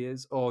equity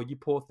is? Oh, you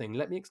poor thing,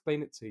 let me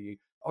explain it to you.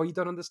 Oh, you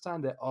don't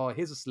understand it? Oh,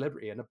 here's a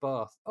celebrity in a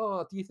bath.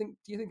 Oh, do you think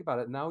about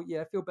it now?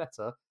 Yeah, feel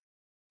better.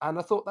 And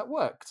I thought that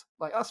worked.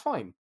 Like, that's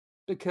fine,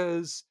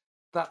 because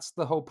that's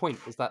the whole point,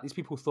 is that these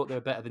people thought they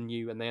were better than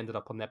you and they ended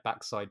up on their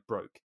backside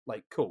broke.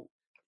 Like, cool.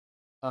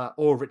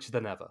 Or richer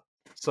than ever.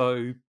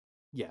 So,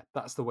 yeah,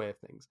 that's the way of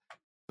things.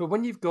 But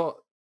when you've got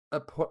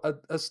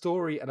a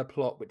story and a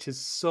plot which is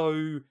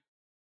so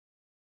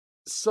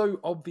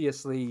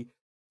obviously,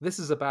 this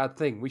is a bad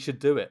thing, we should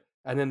do it,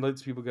 and then loads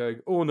of people going,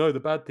 oh no,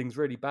 the bad thing's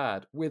really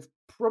bad, with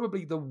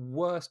probably the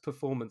worst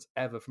performance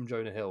ever from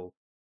Jonah Hill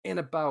in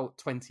about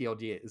 20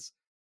 odd years,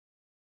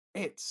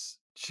 it's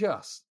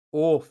just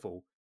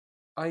awful.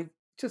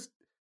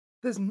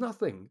 there's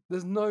nothing.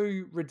 There's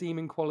no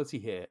redeeming quality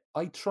here.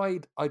 I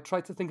tried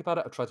to think about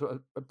it. I tried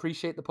to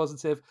appreciate the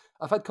positive.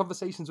 I've had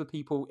conversations with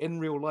people in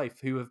real life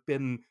who have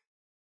been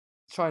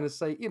trying to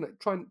say,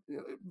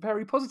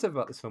 very positive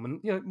about this film,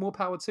 and more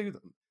power to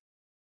them.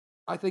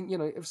 I think,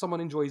 if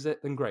someone enjoys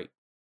it, then great.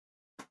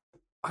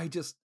 I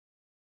just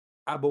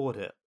abhorred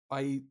it.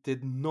 I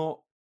did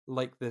not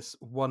like this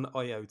one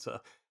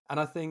iota. And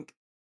I think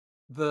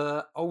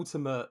the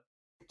ultimate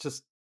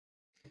just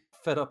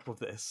fed up with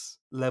this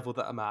level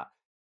that I'm at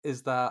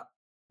is that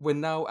we're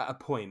now at a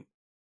point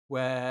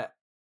where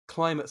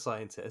climate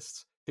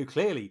scientists, who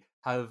clearly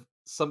have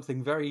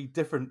something very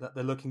different that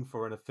they're looking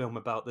for in a film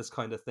about this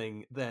kind of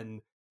thing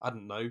than, I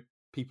don't know,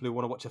 people who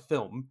want to watch a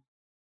film,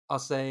 are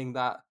saying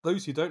that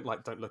those who don't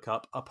like Don't Look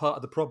Up are part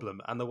of the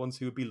problem and the ones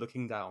who would be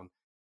looking down.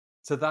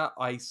 To that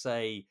I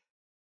say,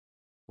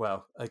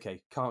 well,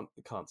 okay, can't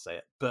say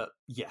it, but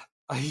yeah,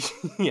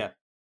 yeah,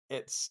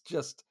 it's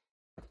just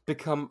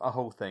become a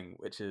whole thing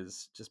which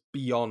is just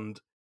beyond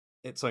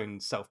its own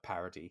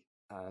self-parody,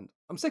 and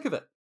I'm sick of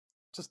it.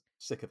 Just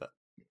sick of it.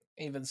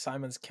 Even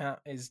Simon's cat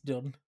is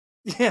done.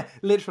 Yeah,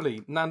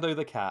 literally, Nando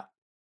the cat.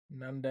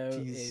 Nando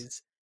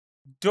is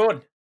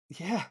done.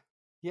 Yeah,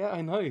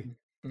 I know.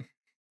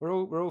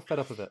 We're all fed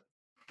up of it.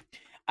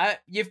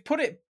 You've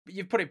put it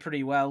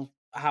pretty well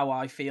how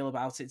I feel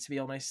about it, to be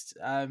honest.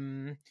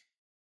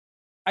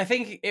 I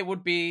think it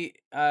would be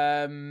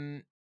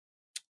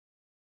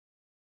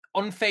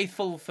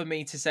unfaithful for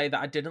me to say that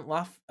I didn't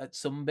laugh at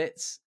some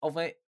bits of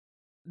it.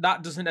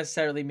 That doesn't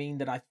necessarily mean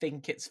that I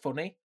think it's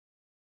funny,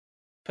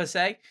 per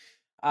se.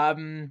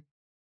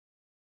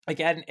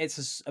 Again,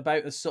 it's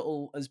about as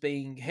subtle as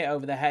being hit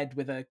over the head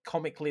with a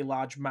comically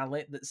large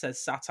mallet that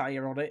says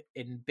satire on it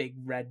in big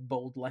red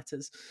bold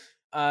letters.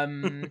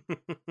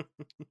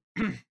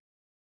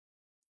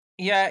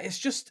 Yeah, it's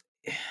just,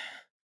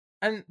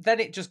 and then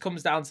it just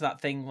comes down to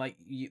that thing like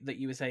that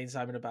you were saying,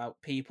 Simon,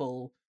 about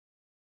people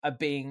are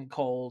being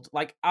called,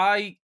 like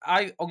I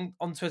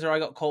on Twitter I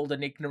got called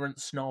an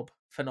ignorant snob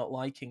for not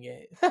liking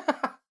it.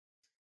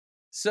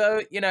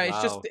 So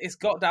it's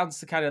got down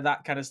to kind of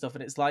that kind of stuff,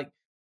 and it's like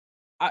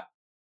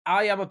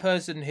I am a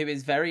person who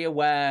is very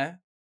aware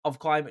of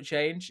climate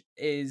change,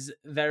 is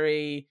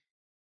very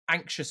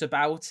anxious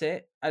about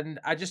it, and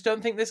I just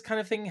don't think this kind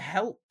of thing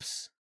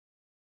helps.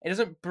 It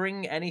doesn't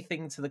bring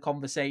anything to the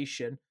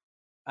conversation.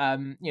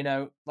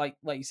 Like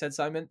you said,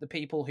 Simon, the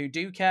people who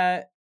do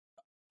care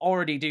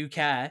already do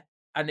care,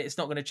 and it's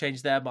not going to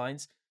change their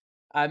minds.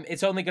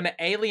 It's only going to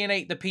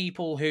alienate the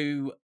people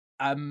who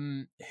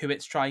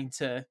it's trying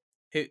to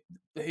who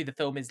the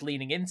film is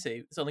leaning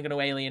into. It's only going to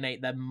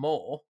alienate them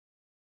more,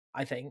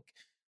 I think.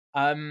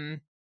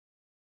 And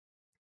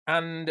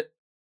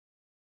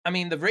I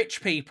mean, the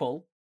rich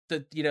people,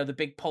 the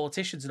big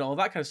politicians and all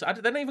that kind of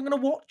stuff, they're not even going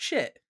to watch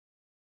it.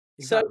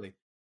 Exactly.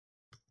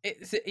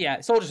 So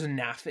it's all just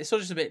naff. It's all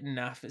just a bit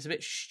naff. It's a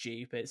bit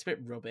stupid. It's a bit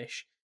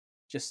rubbish.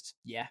 Just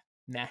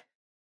nah.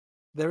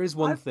 There is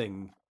one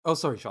thing. Oh,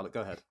 sorry, Charlotte.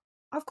 Go ahead.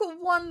 I've got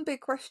one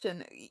big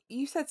question.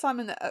 You said,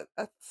 Simon, that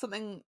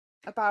something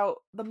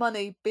about the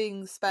money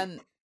being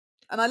spent,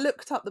 and I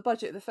looked up the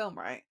budget of the film,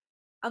 right?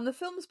 And the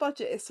film's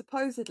budget is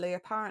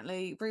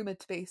apparently rumoured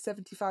to be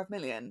 75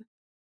 million.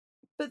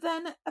 But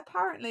then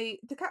apparently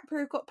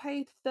DiCaprio got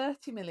paid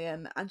 30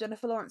 million and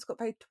Jennifer Lawrence got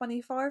paid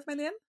 25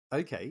 million.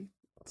 Okay.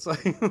 So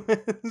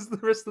where's the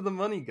rest of the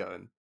money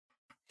going?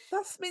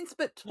 That means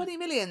but 20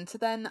 million to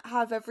then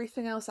have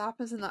everything else that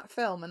happens in that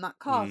film, and that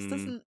cast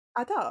doesn't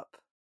add up.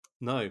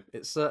 No,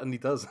 it certainly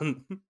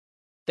doesn't.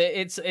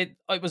 It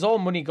was all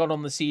money gone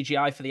on the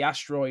CGI for the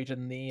asteroid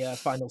and the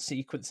final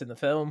sequence in the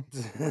film.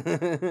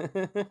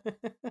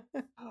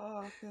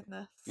 Oh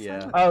goodness.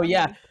 Yeah. Oh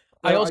yeah.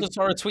 I also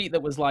saw a tweet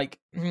that was like,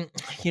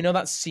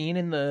 that scene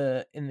in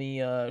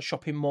the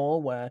shopping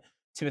mall where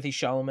Timothée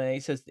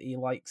Chalamet says that he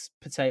likes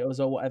potatoes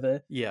or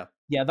whatever. Yeah.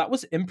 Yeah, that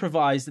was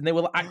improvised, and they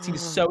were acting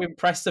so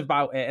impressed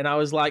about it, and I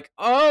was like,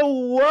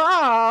 "Oh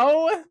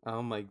wow!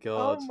 Oh my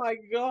god! Oh my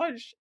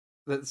gosh!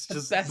 That's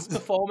just the best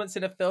performance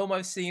in a film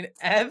I've seen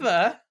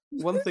ever."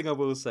 One thing I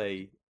will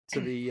say to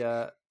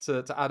the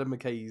to Adam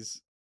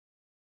McKay's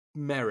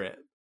merit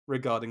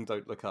regarding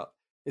Don't Look Up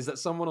is that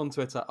someone on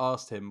Twitter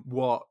asked him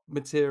what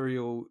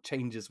material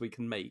changes we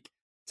can make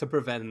to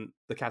prevent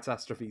the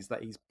catastrophes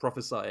that he's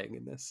prophesying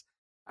in this,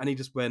 and he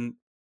just went,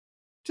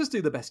 "Just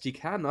do the best you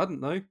can." I don't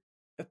know.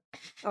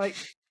 Like,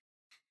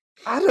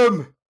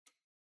 Adam,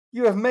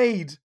 you have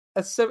made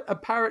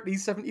apparently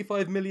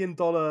 $75 million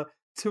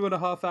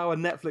 2.5-hour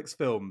Netflix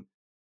film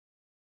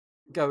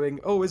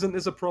going, oh, isn't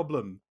this a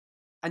problem?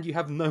 And you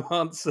have no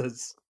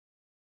answers.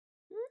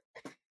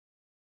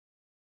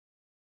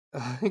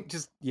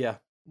 Yeah.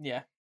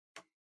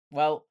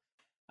 Well,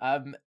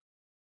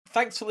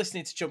 thanks for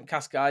listening to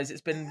Jumpcast, guys.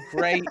 It's been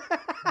great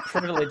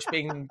privilege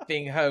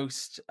being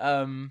host.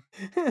 And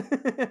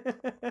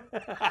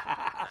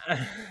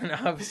I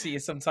hope to see you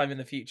sometime in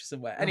the future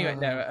somewhere. Anyway,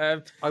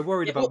 no. I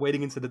worried about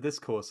wading into the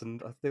discourse,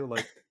 and I feel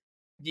like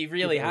you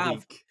really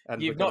have.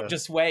 You've not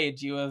just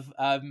wade; you have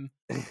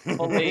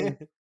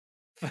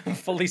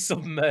fully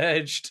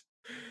submerged.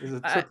 There's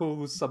a Uh,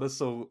 triple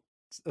somersault,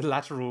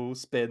 lateral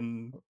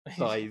spin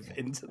dive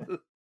into the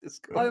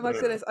Discord. Oh my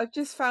goodness, I've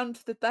just found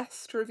the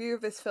best review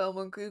of this film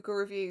on Google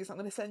Reviews. I'm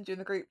going to send you in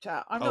the group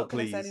chat. I'm Oh, not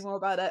going to say any please. more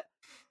about it.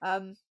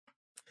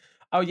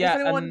 oh If yeah,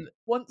 anyone and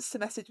wants to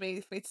message me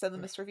for me to send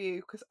them this review,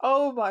 because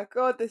oh my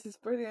god, this is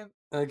brilliant.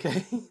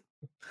 Okay.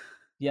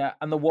 yeah,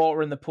 and the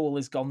water in the pool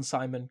is gone,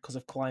 Simon, because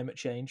of climate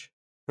change.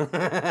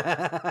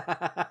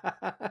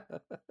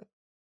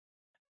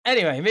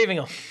 Anyway, moving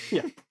on.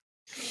 Yeah.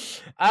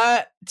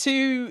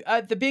 To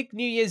the big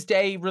New Year's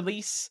Day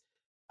release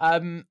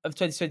of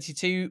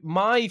 2022,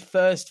 my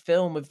first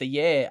film of the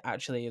year,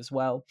 actually, as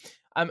well.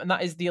 And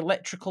that is The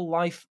Electrical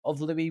Life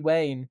of Louis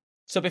Wayne.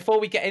 So before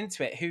we get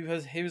into it,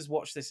 who's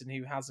watched this and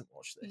who hasn't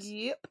watched this?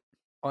 Yep.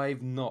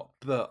 I've not,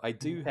 but I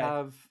do Okay.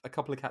 have a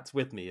couple of cats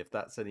with me, if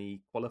that's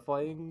any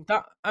qualifying.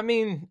 That, I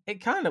mean, it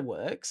kind of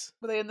works.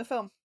 Were they in the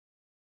film?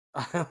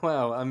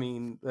 Well, I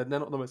mean, they're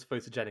not the most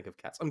photogenic of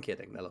cats. I'm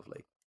kidding, they're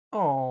lovely.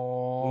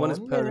 Oh, One is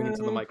purring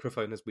into the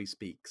microphone as we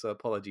speak, so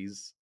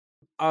apologies.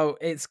 Oh,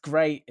 it's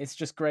great. It's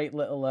just great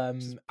little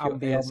Just pure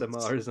ambience.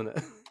 ASMR, isn't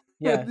it?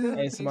 Yeah,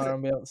 Music.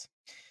 ASMR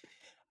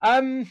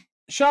ambience.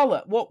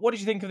 Charlotte, what did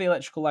you think of The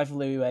Electrical Life of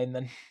Louis Wayne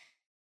then?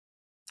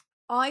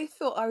 I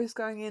thought I was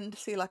going in to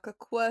see like a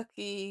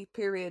quirky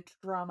period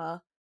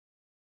drama,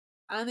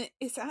 and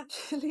it's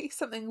actually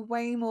something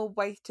way more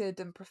weighted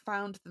and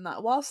profound than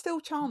that. While still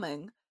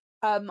charming,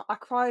 I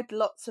cried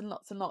lots and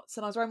lots and lots,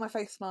 and I was wearing my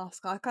face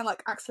mask, and I kind of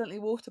like accidentally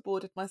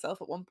waterboarded myself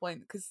at one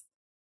point because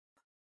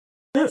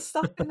there's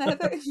stuff in there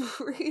that is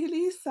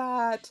really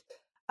sad.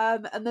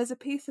 And there's a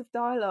piece of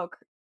dialogue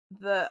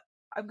that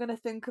I'm going to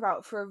think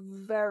about for a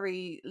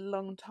very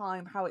long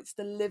time, how it's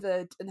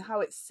delivered and how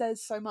it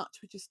says so much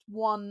with just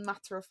one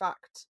matter of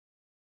fact,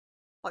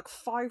 like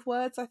 5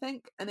 words, I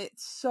think. And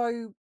it's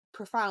so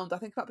profound. I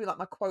think it might be like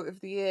my quote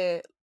of the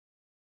year.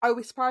 I would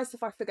be surprised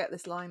if I forget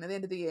this line at the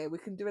end of the year. We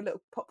can do a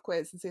little pop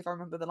quiz and see if I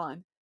remember the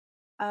line.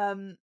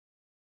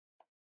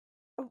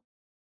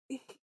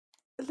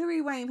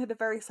 Louis Wayne had a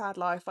very sad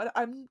life.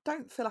 I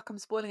don't feel like I'm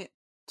spoiling it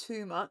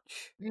too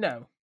much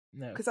No.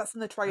 because that's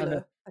in the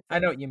trailer. I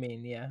know what you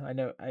mean. Yeah, I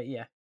know.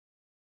 Yeah.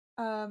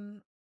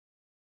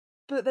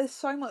 But there's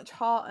so much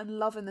heart and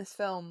love in this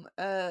film.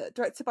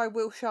 Directed by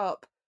Will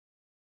Sharp,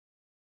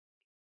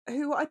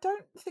 who I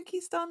don't think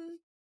he's done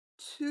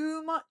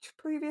too much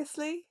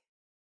previously.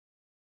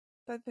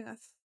 Don't think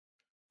that's.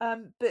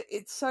 But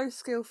it's so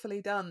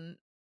skillfully done.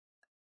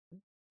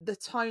 The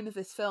tone of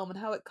this film and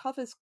how it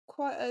covers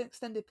quite an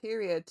extended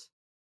period.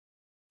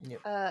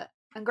 Yep.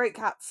 And great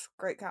cats.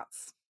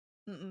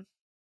 Mm-mm.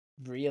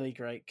 Really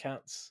great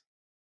cats.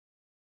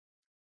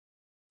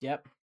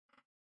 Yep.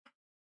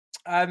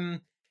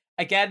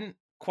 Again,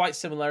 quite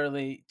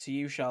similarly to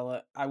you,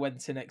 Charlotte, I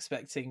went in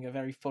expecting a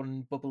very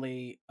fun,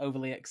 bubbly,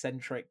 overly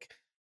eccentric,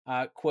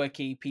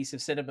 quirky piece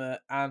of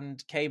cinema,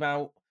 and came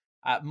out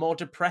more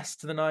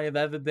depressed than I have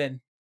ever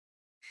been.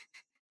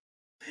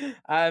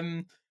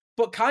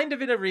 But kind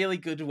of in a really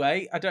good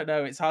way. I don't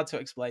know; it's hard to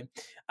explain.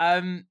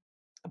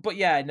 But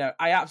yeah, no,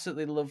 I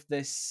absolutely love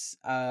this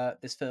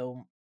this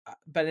film.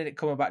 Benedict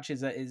Cumberbatch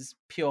is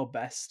pure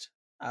best.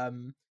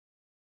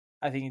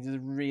 I think he did a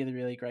really,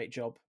 really great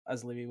job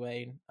as Louis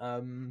Wayne.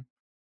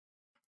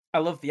 I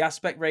love the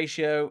aspect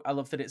ratio. I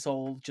love that it's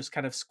all just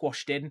kind of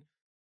squashed in.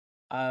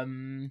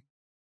 And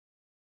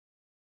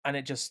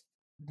it just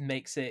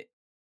makes it,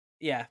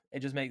 yeah,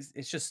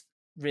 it's just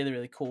really,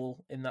 really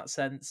cool in that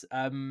sense.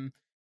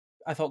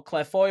 I thought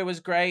Claire Foy was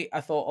great.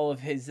 I thought all of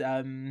his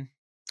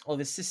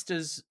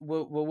sisters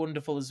were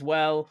wonderful as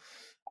well.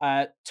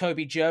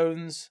 Toby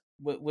Jones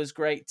was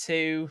great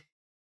too.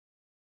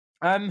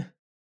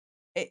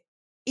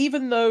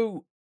 Even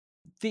though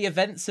the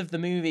events of the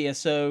movie are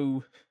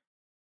so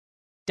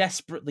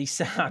desperately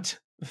sad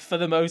for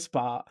the most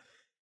part,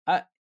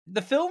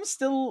 the film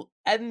still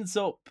ends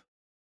up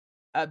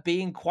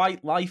being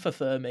quite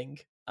life-affirming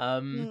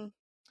in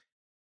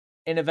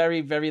a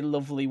very, very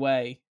lovely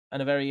way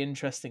and a very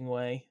interesting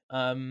way.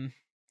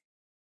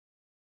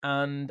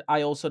 And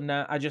I also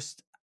now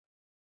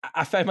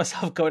I found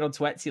myself going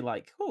onto Etsy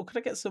like, oh, could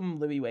I get some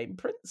Louis Wayne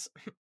prints?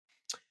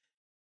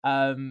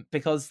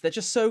 Because they're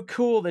just so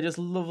cool. They're just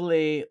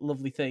lovely,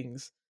 lovely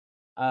things,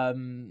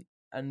 and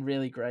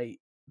really great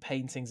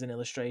paintings and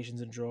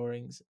illustrations and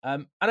drawings.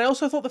 And I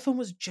also thought the film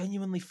was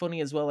genuinely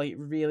funny as well. Like, it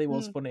really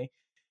was funny.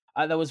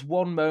 There was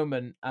one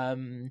moment,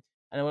 and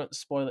I won't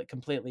spoil it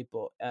completely,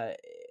 but a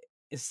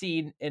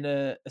scene in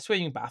a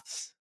swimming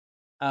baths,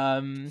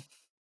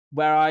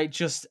 where I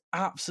just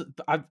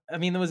absolutely, I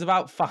mean, there was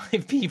about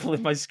 5 people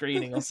in my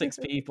screening or 6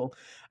 people,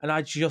 and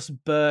I just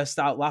burst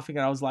out laughing,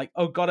 and I was like,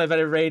 "Oh God, I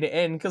better rein it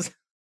in," because,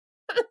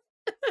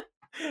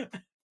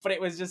 but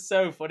it was just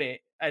so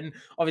funny, and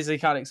obviously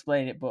can't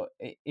explain it, but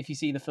if you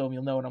see the film,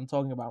 you'll know what I'm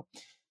talking about.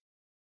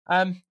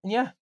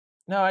 Yeah,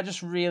 no, I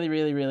just really,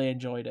 really, really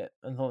enjoyed it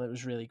and thought it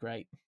was really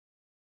great.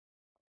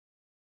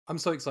 I'm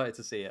so excited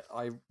to see it.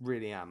 I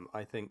really am.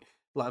 I think,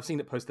 like, I've seen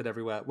it posted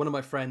everywhere. One of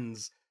my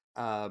friends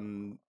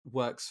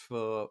works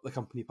for the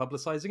company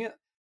publicizing it,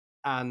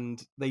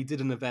 and they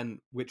did an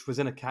event which was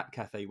in a cat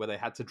cafe where they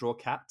had to draw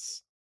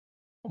cats.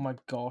 Oh my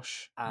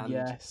gosh! And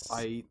Yes.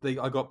 I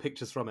got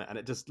pictures from it, and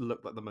it just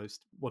looked like the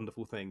most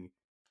wonderful thing.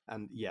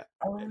 And yeah,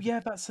 Oh yeah,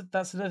 that's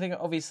another thing.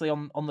 Obviously,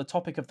 on the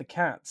topic of the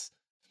cats,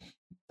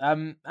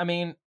 I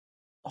mean,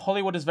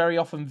 Hollywood has very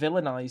often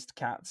villainized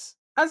cats,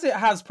 as it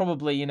has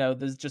probably.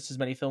 There's just as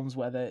many films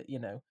where they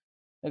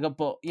got,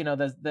 but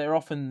they're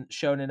often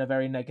shown in a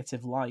very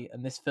negative light,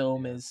 and this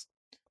film is,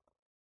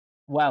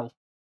 well,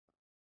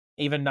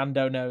 even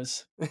Nando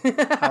knows.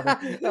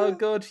 Oh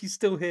god, she's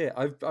still here.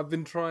 I've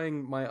been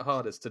trying my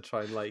hardest to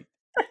try and like.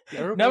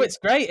 No, it's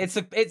great. It's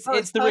the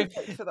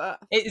perfect for that.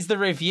 it is the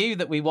review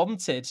that we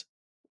wanted.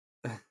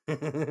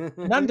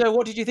 Nando,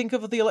 what did you think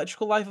of The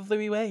Electrical Life of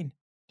Louis Wayne?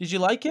 Did you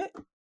like it?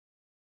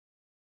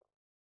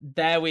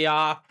 There we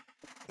are.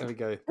 There we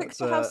go.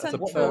 Pixar House that's a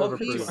Central purr of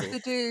used approval.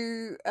 to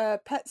do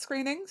pet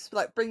screenings,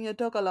 like bring your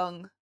dog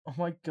along. Oh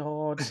my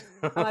god.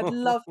 And I'd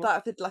love that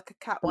if they did like a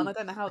cat one. I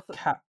don't know how.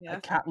 A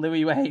cat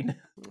Louis Wayne.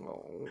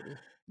 Oh.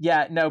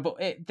 Yeah, no, but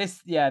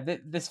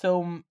this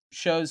film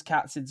shows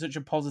cats in such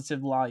a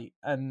positive light,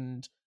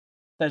 and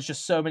there's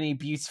just so many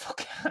beautiful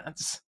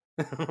cats.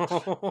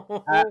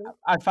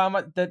 I found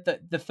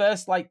the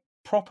first like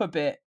proper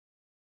bit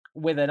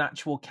with an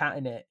actual cat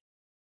in it.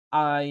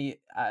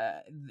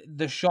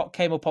 The shot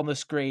came up on the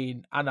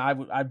screen, and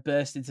I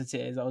burst into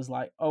tears. I was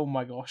like, oh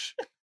my gosh.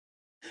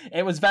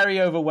 It was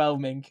very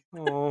overwhelming.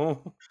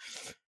 Oh.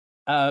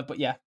 But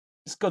yeah,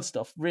 it's good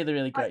stuff. Really,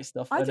 really great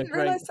stuff. I and didn't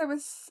realise there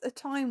was a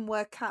time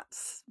where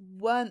cats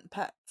weren't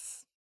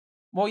pets.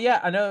 Well, yeah,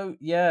 I know.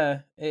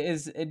 Yeah, it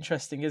is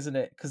interesting, isn't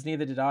it? Because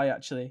neither did I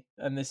actually,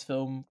 and this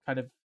film kind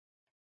of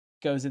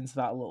goes into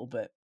that a little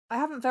bit. I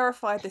haven't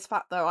verified this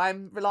fact though.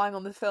 I'm relying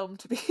on the film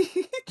to be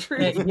true.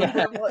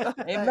 Yeah,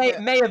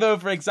 it may have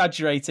over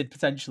exaggerated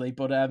potentially,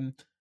 but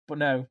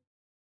no,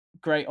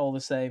 great all the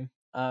same.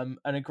 And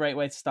a great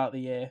way to start the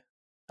year.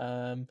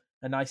 A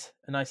nice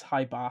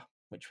high bar,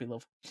 which we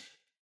love.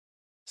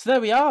 So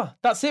there we are.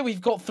 That's it.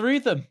 We've got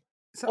through them.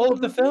 All of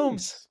the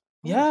films.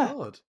 Oh yeah. my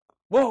God.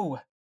 Whoa.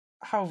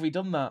 How have we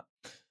done that?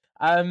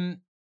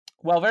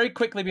 Well, very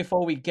quickly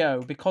before we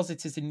go, because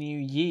it is a new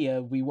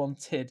year, we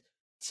wanted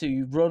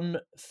to run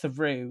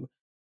through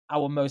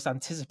our most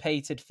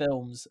anticipated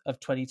films of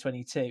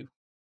 2022.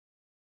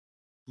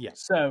 Yeah.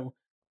 So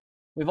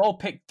we've all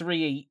picked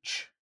 3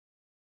 each.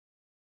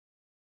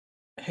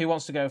 Who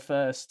wants to go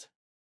first?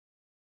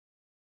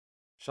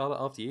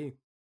 Charlotte, after you.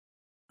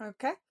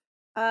 Okay.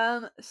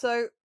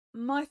 So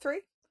my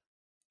 3.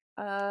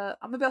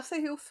 I'll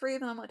say all 3,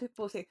 then I might do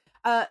 40.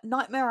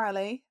 Nightmare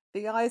Alley,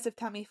 The Eyes of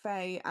Tammy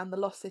Faye, and The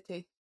Lost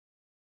City.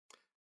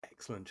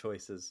 Excellent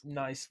choices.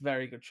 Nice,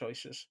 very good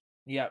choices.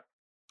 Yep.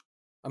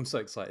 I'm so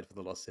excited for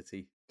The Lost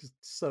City. Just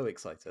so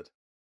excited.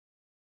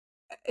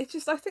 It's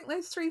just, I think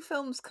those 3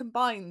 films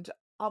combined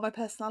are my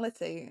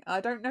personality. I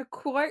don't know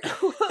quite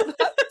what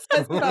that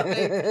says about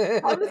me.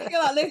 I'm looking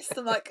at that list,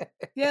 I'm like,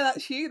 yeah,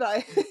 that's you,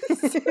 that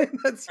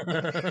is.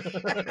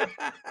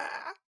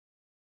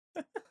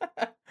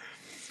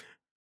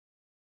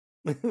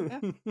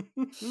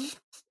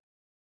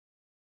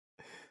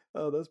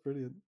 Oh, that's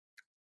brilliant.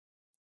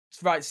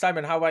 Right,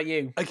 Simon, how about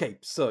you? Okay,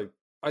 so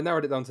I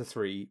narrowed it down to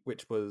 3,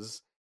 which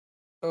was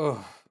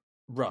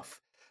rough.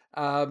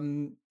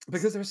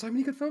 Because there are so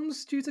many good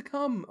films due to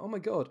come. Oh my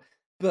god.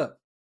 But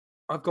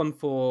I've gone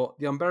for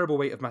The Unbearable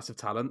Weight of Massive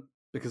Talent,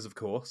 because of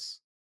course.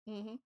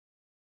 Mm-hmm.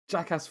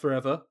 Jackass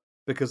Forever,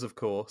 because of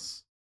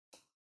course.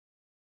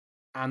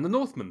 And The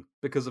Northman,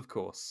 because of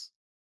course.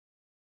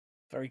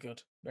 Very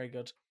good. Very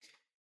good.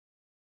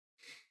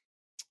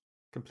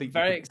 Completely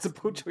Very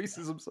predictable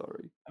choices, I'm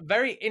sorry. I'm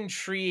very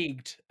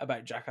intrigued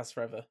about Jackass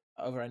Forever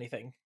over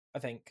anything, I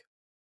think.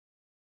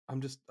 I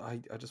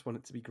just want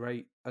it to be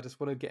great. I just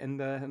want to get in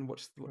there and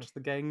watch the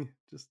gang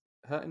just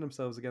hurting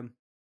themselves again.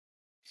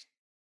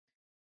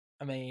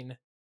 I mean,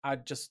 I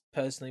just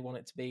personally want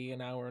it to be an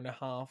hour and a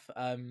half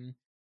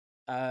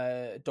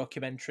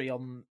documentary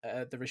on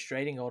the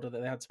restraining order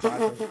that they had to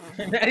buy.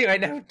 Anyway,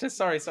 no, just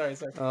sorry.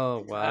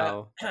 Oh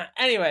wow.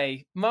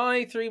 Anyway,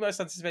 my 3 most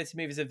anticipated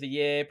movies of the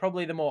year,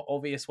 probably the more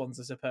obvious ones,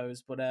 I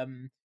suppose, but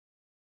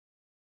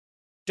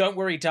Don't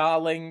Worry,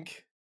 Darling.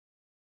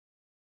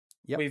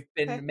 Yep. We've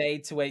been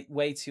made to wait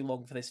way too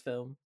long for this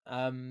film,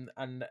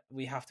 and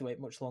we have to wait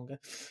much longer.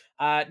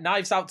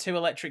 Knives Out 2: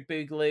 Electric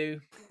Boogaloo.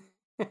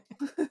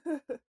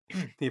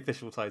 The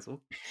official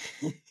title.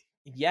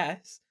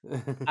 Yes.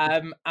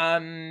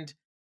 And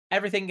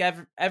Everything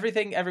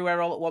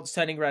Everywhere All at Once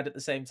Turning Red at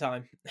the same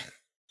time.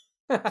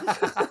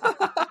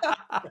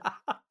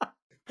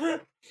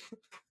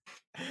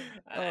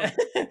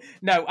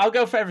 No, I'll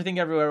go for Everything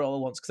Everywhere All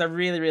at Once because I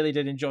really, really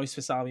did enjoy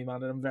Swiss Army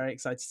Man, and I'm very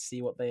excited to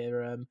see what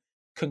they're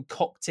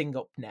concocting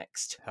up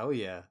next. Hell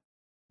yeah!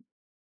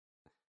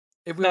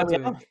 If we are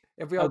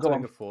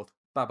doing a fourth,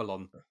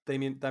 Babylon,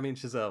 Damien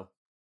Chazelle.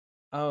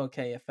 Oh,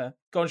 okay, yeah, fair.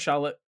 Go on,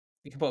 Charlotte.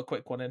 You can put a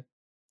quick one in.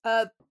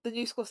 The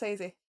new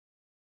Scorsese.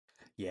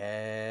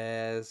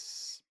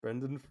 Yes,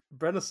 the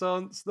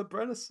Renaissance.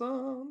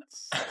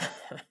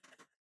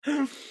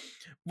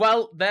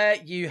 Well, there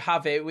you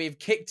have it. We've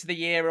kicked the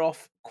year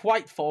off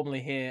quite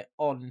formally here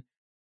on,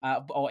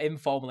 or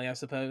informally, I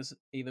suppose,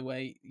 either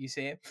way you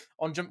see it,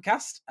 on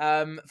Jumpcast.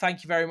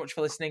 Thank you very much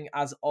for listening,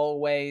 as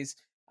always.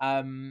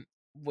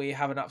 We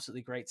have an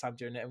absolutely great time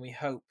doing it, and we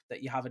hope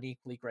that you have an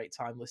equally great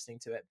time listening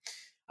to it.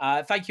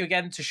 Thank you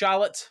again to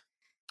Charlotte.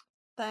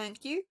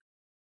 Thank you.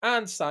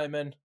 And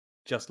Simon.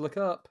 Just look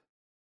up.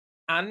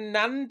 And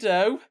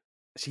Nando.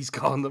 She's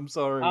gone, I'm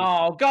sorry.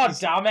 Oh, god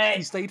damn it!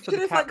 She stayed for the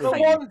Should've, cat like, For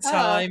review. one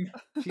time.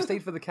 She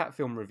stayed for the cat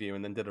film review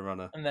and then did a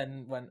runner. And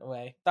then went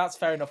away. That's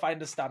fair enough. I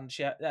understand.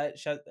 They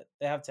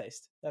have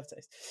taste. They have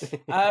taste.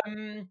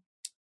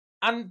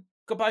 And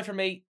goodbye from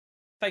me.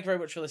 Thank you very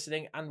much for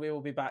listening, and we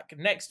will be back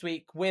next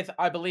week with,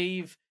 I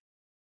believe,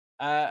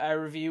 a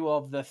review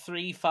of the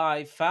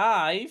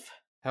 355.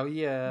 Hell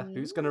yeah.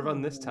 Who's going to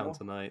run this town Ooh.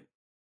 tonight?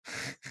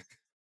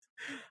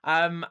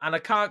 And I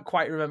can't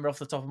quite remember off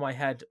the top of my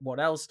head what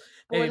else.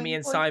 Maybe Boiling me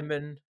and Point.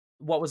 Simon.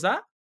 What was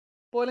that?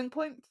 Boiling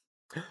Point.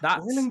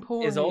 That Boiling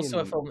is also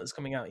a Point. film that's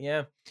coming out,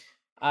 yeah.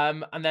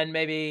 And then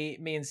maybe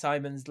me and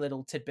Simon's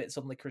little tidbits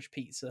on Licorice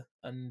Pizza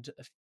and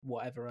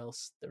whatever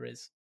else there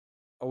is.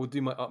 I will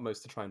do my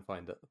utmost to try and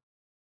find it.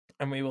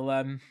 And we will,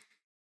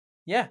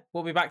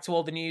 we'll be back to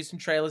all the news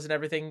and trailers and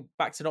everything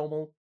back to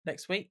normal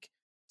next week.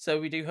 So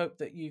we do hope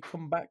that you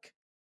come back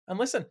and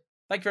listen.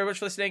 Thank you very much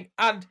for listening,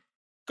 and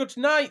good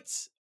night,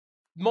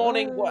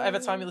 morning, whatever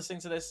time you're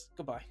listening to this.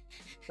 Goodbye.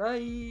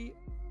 Bye.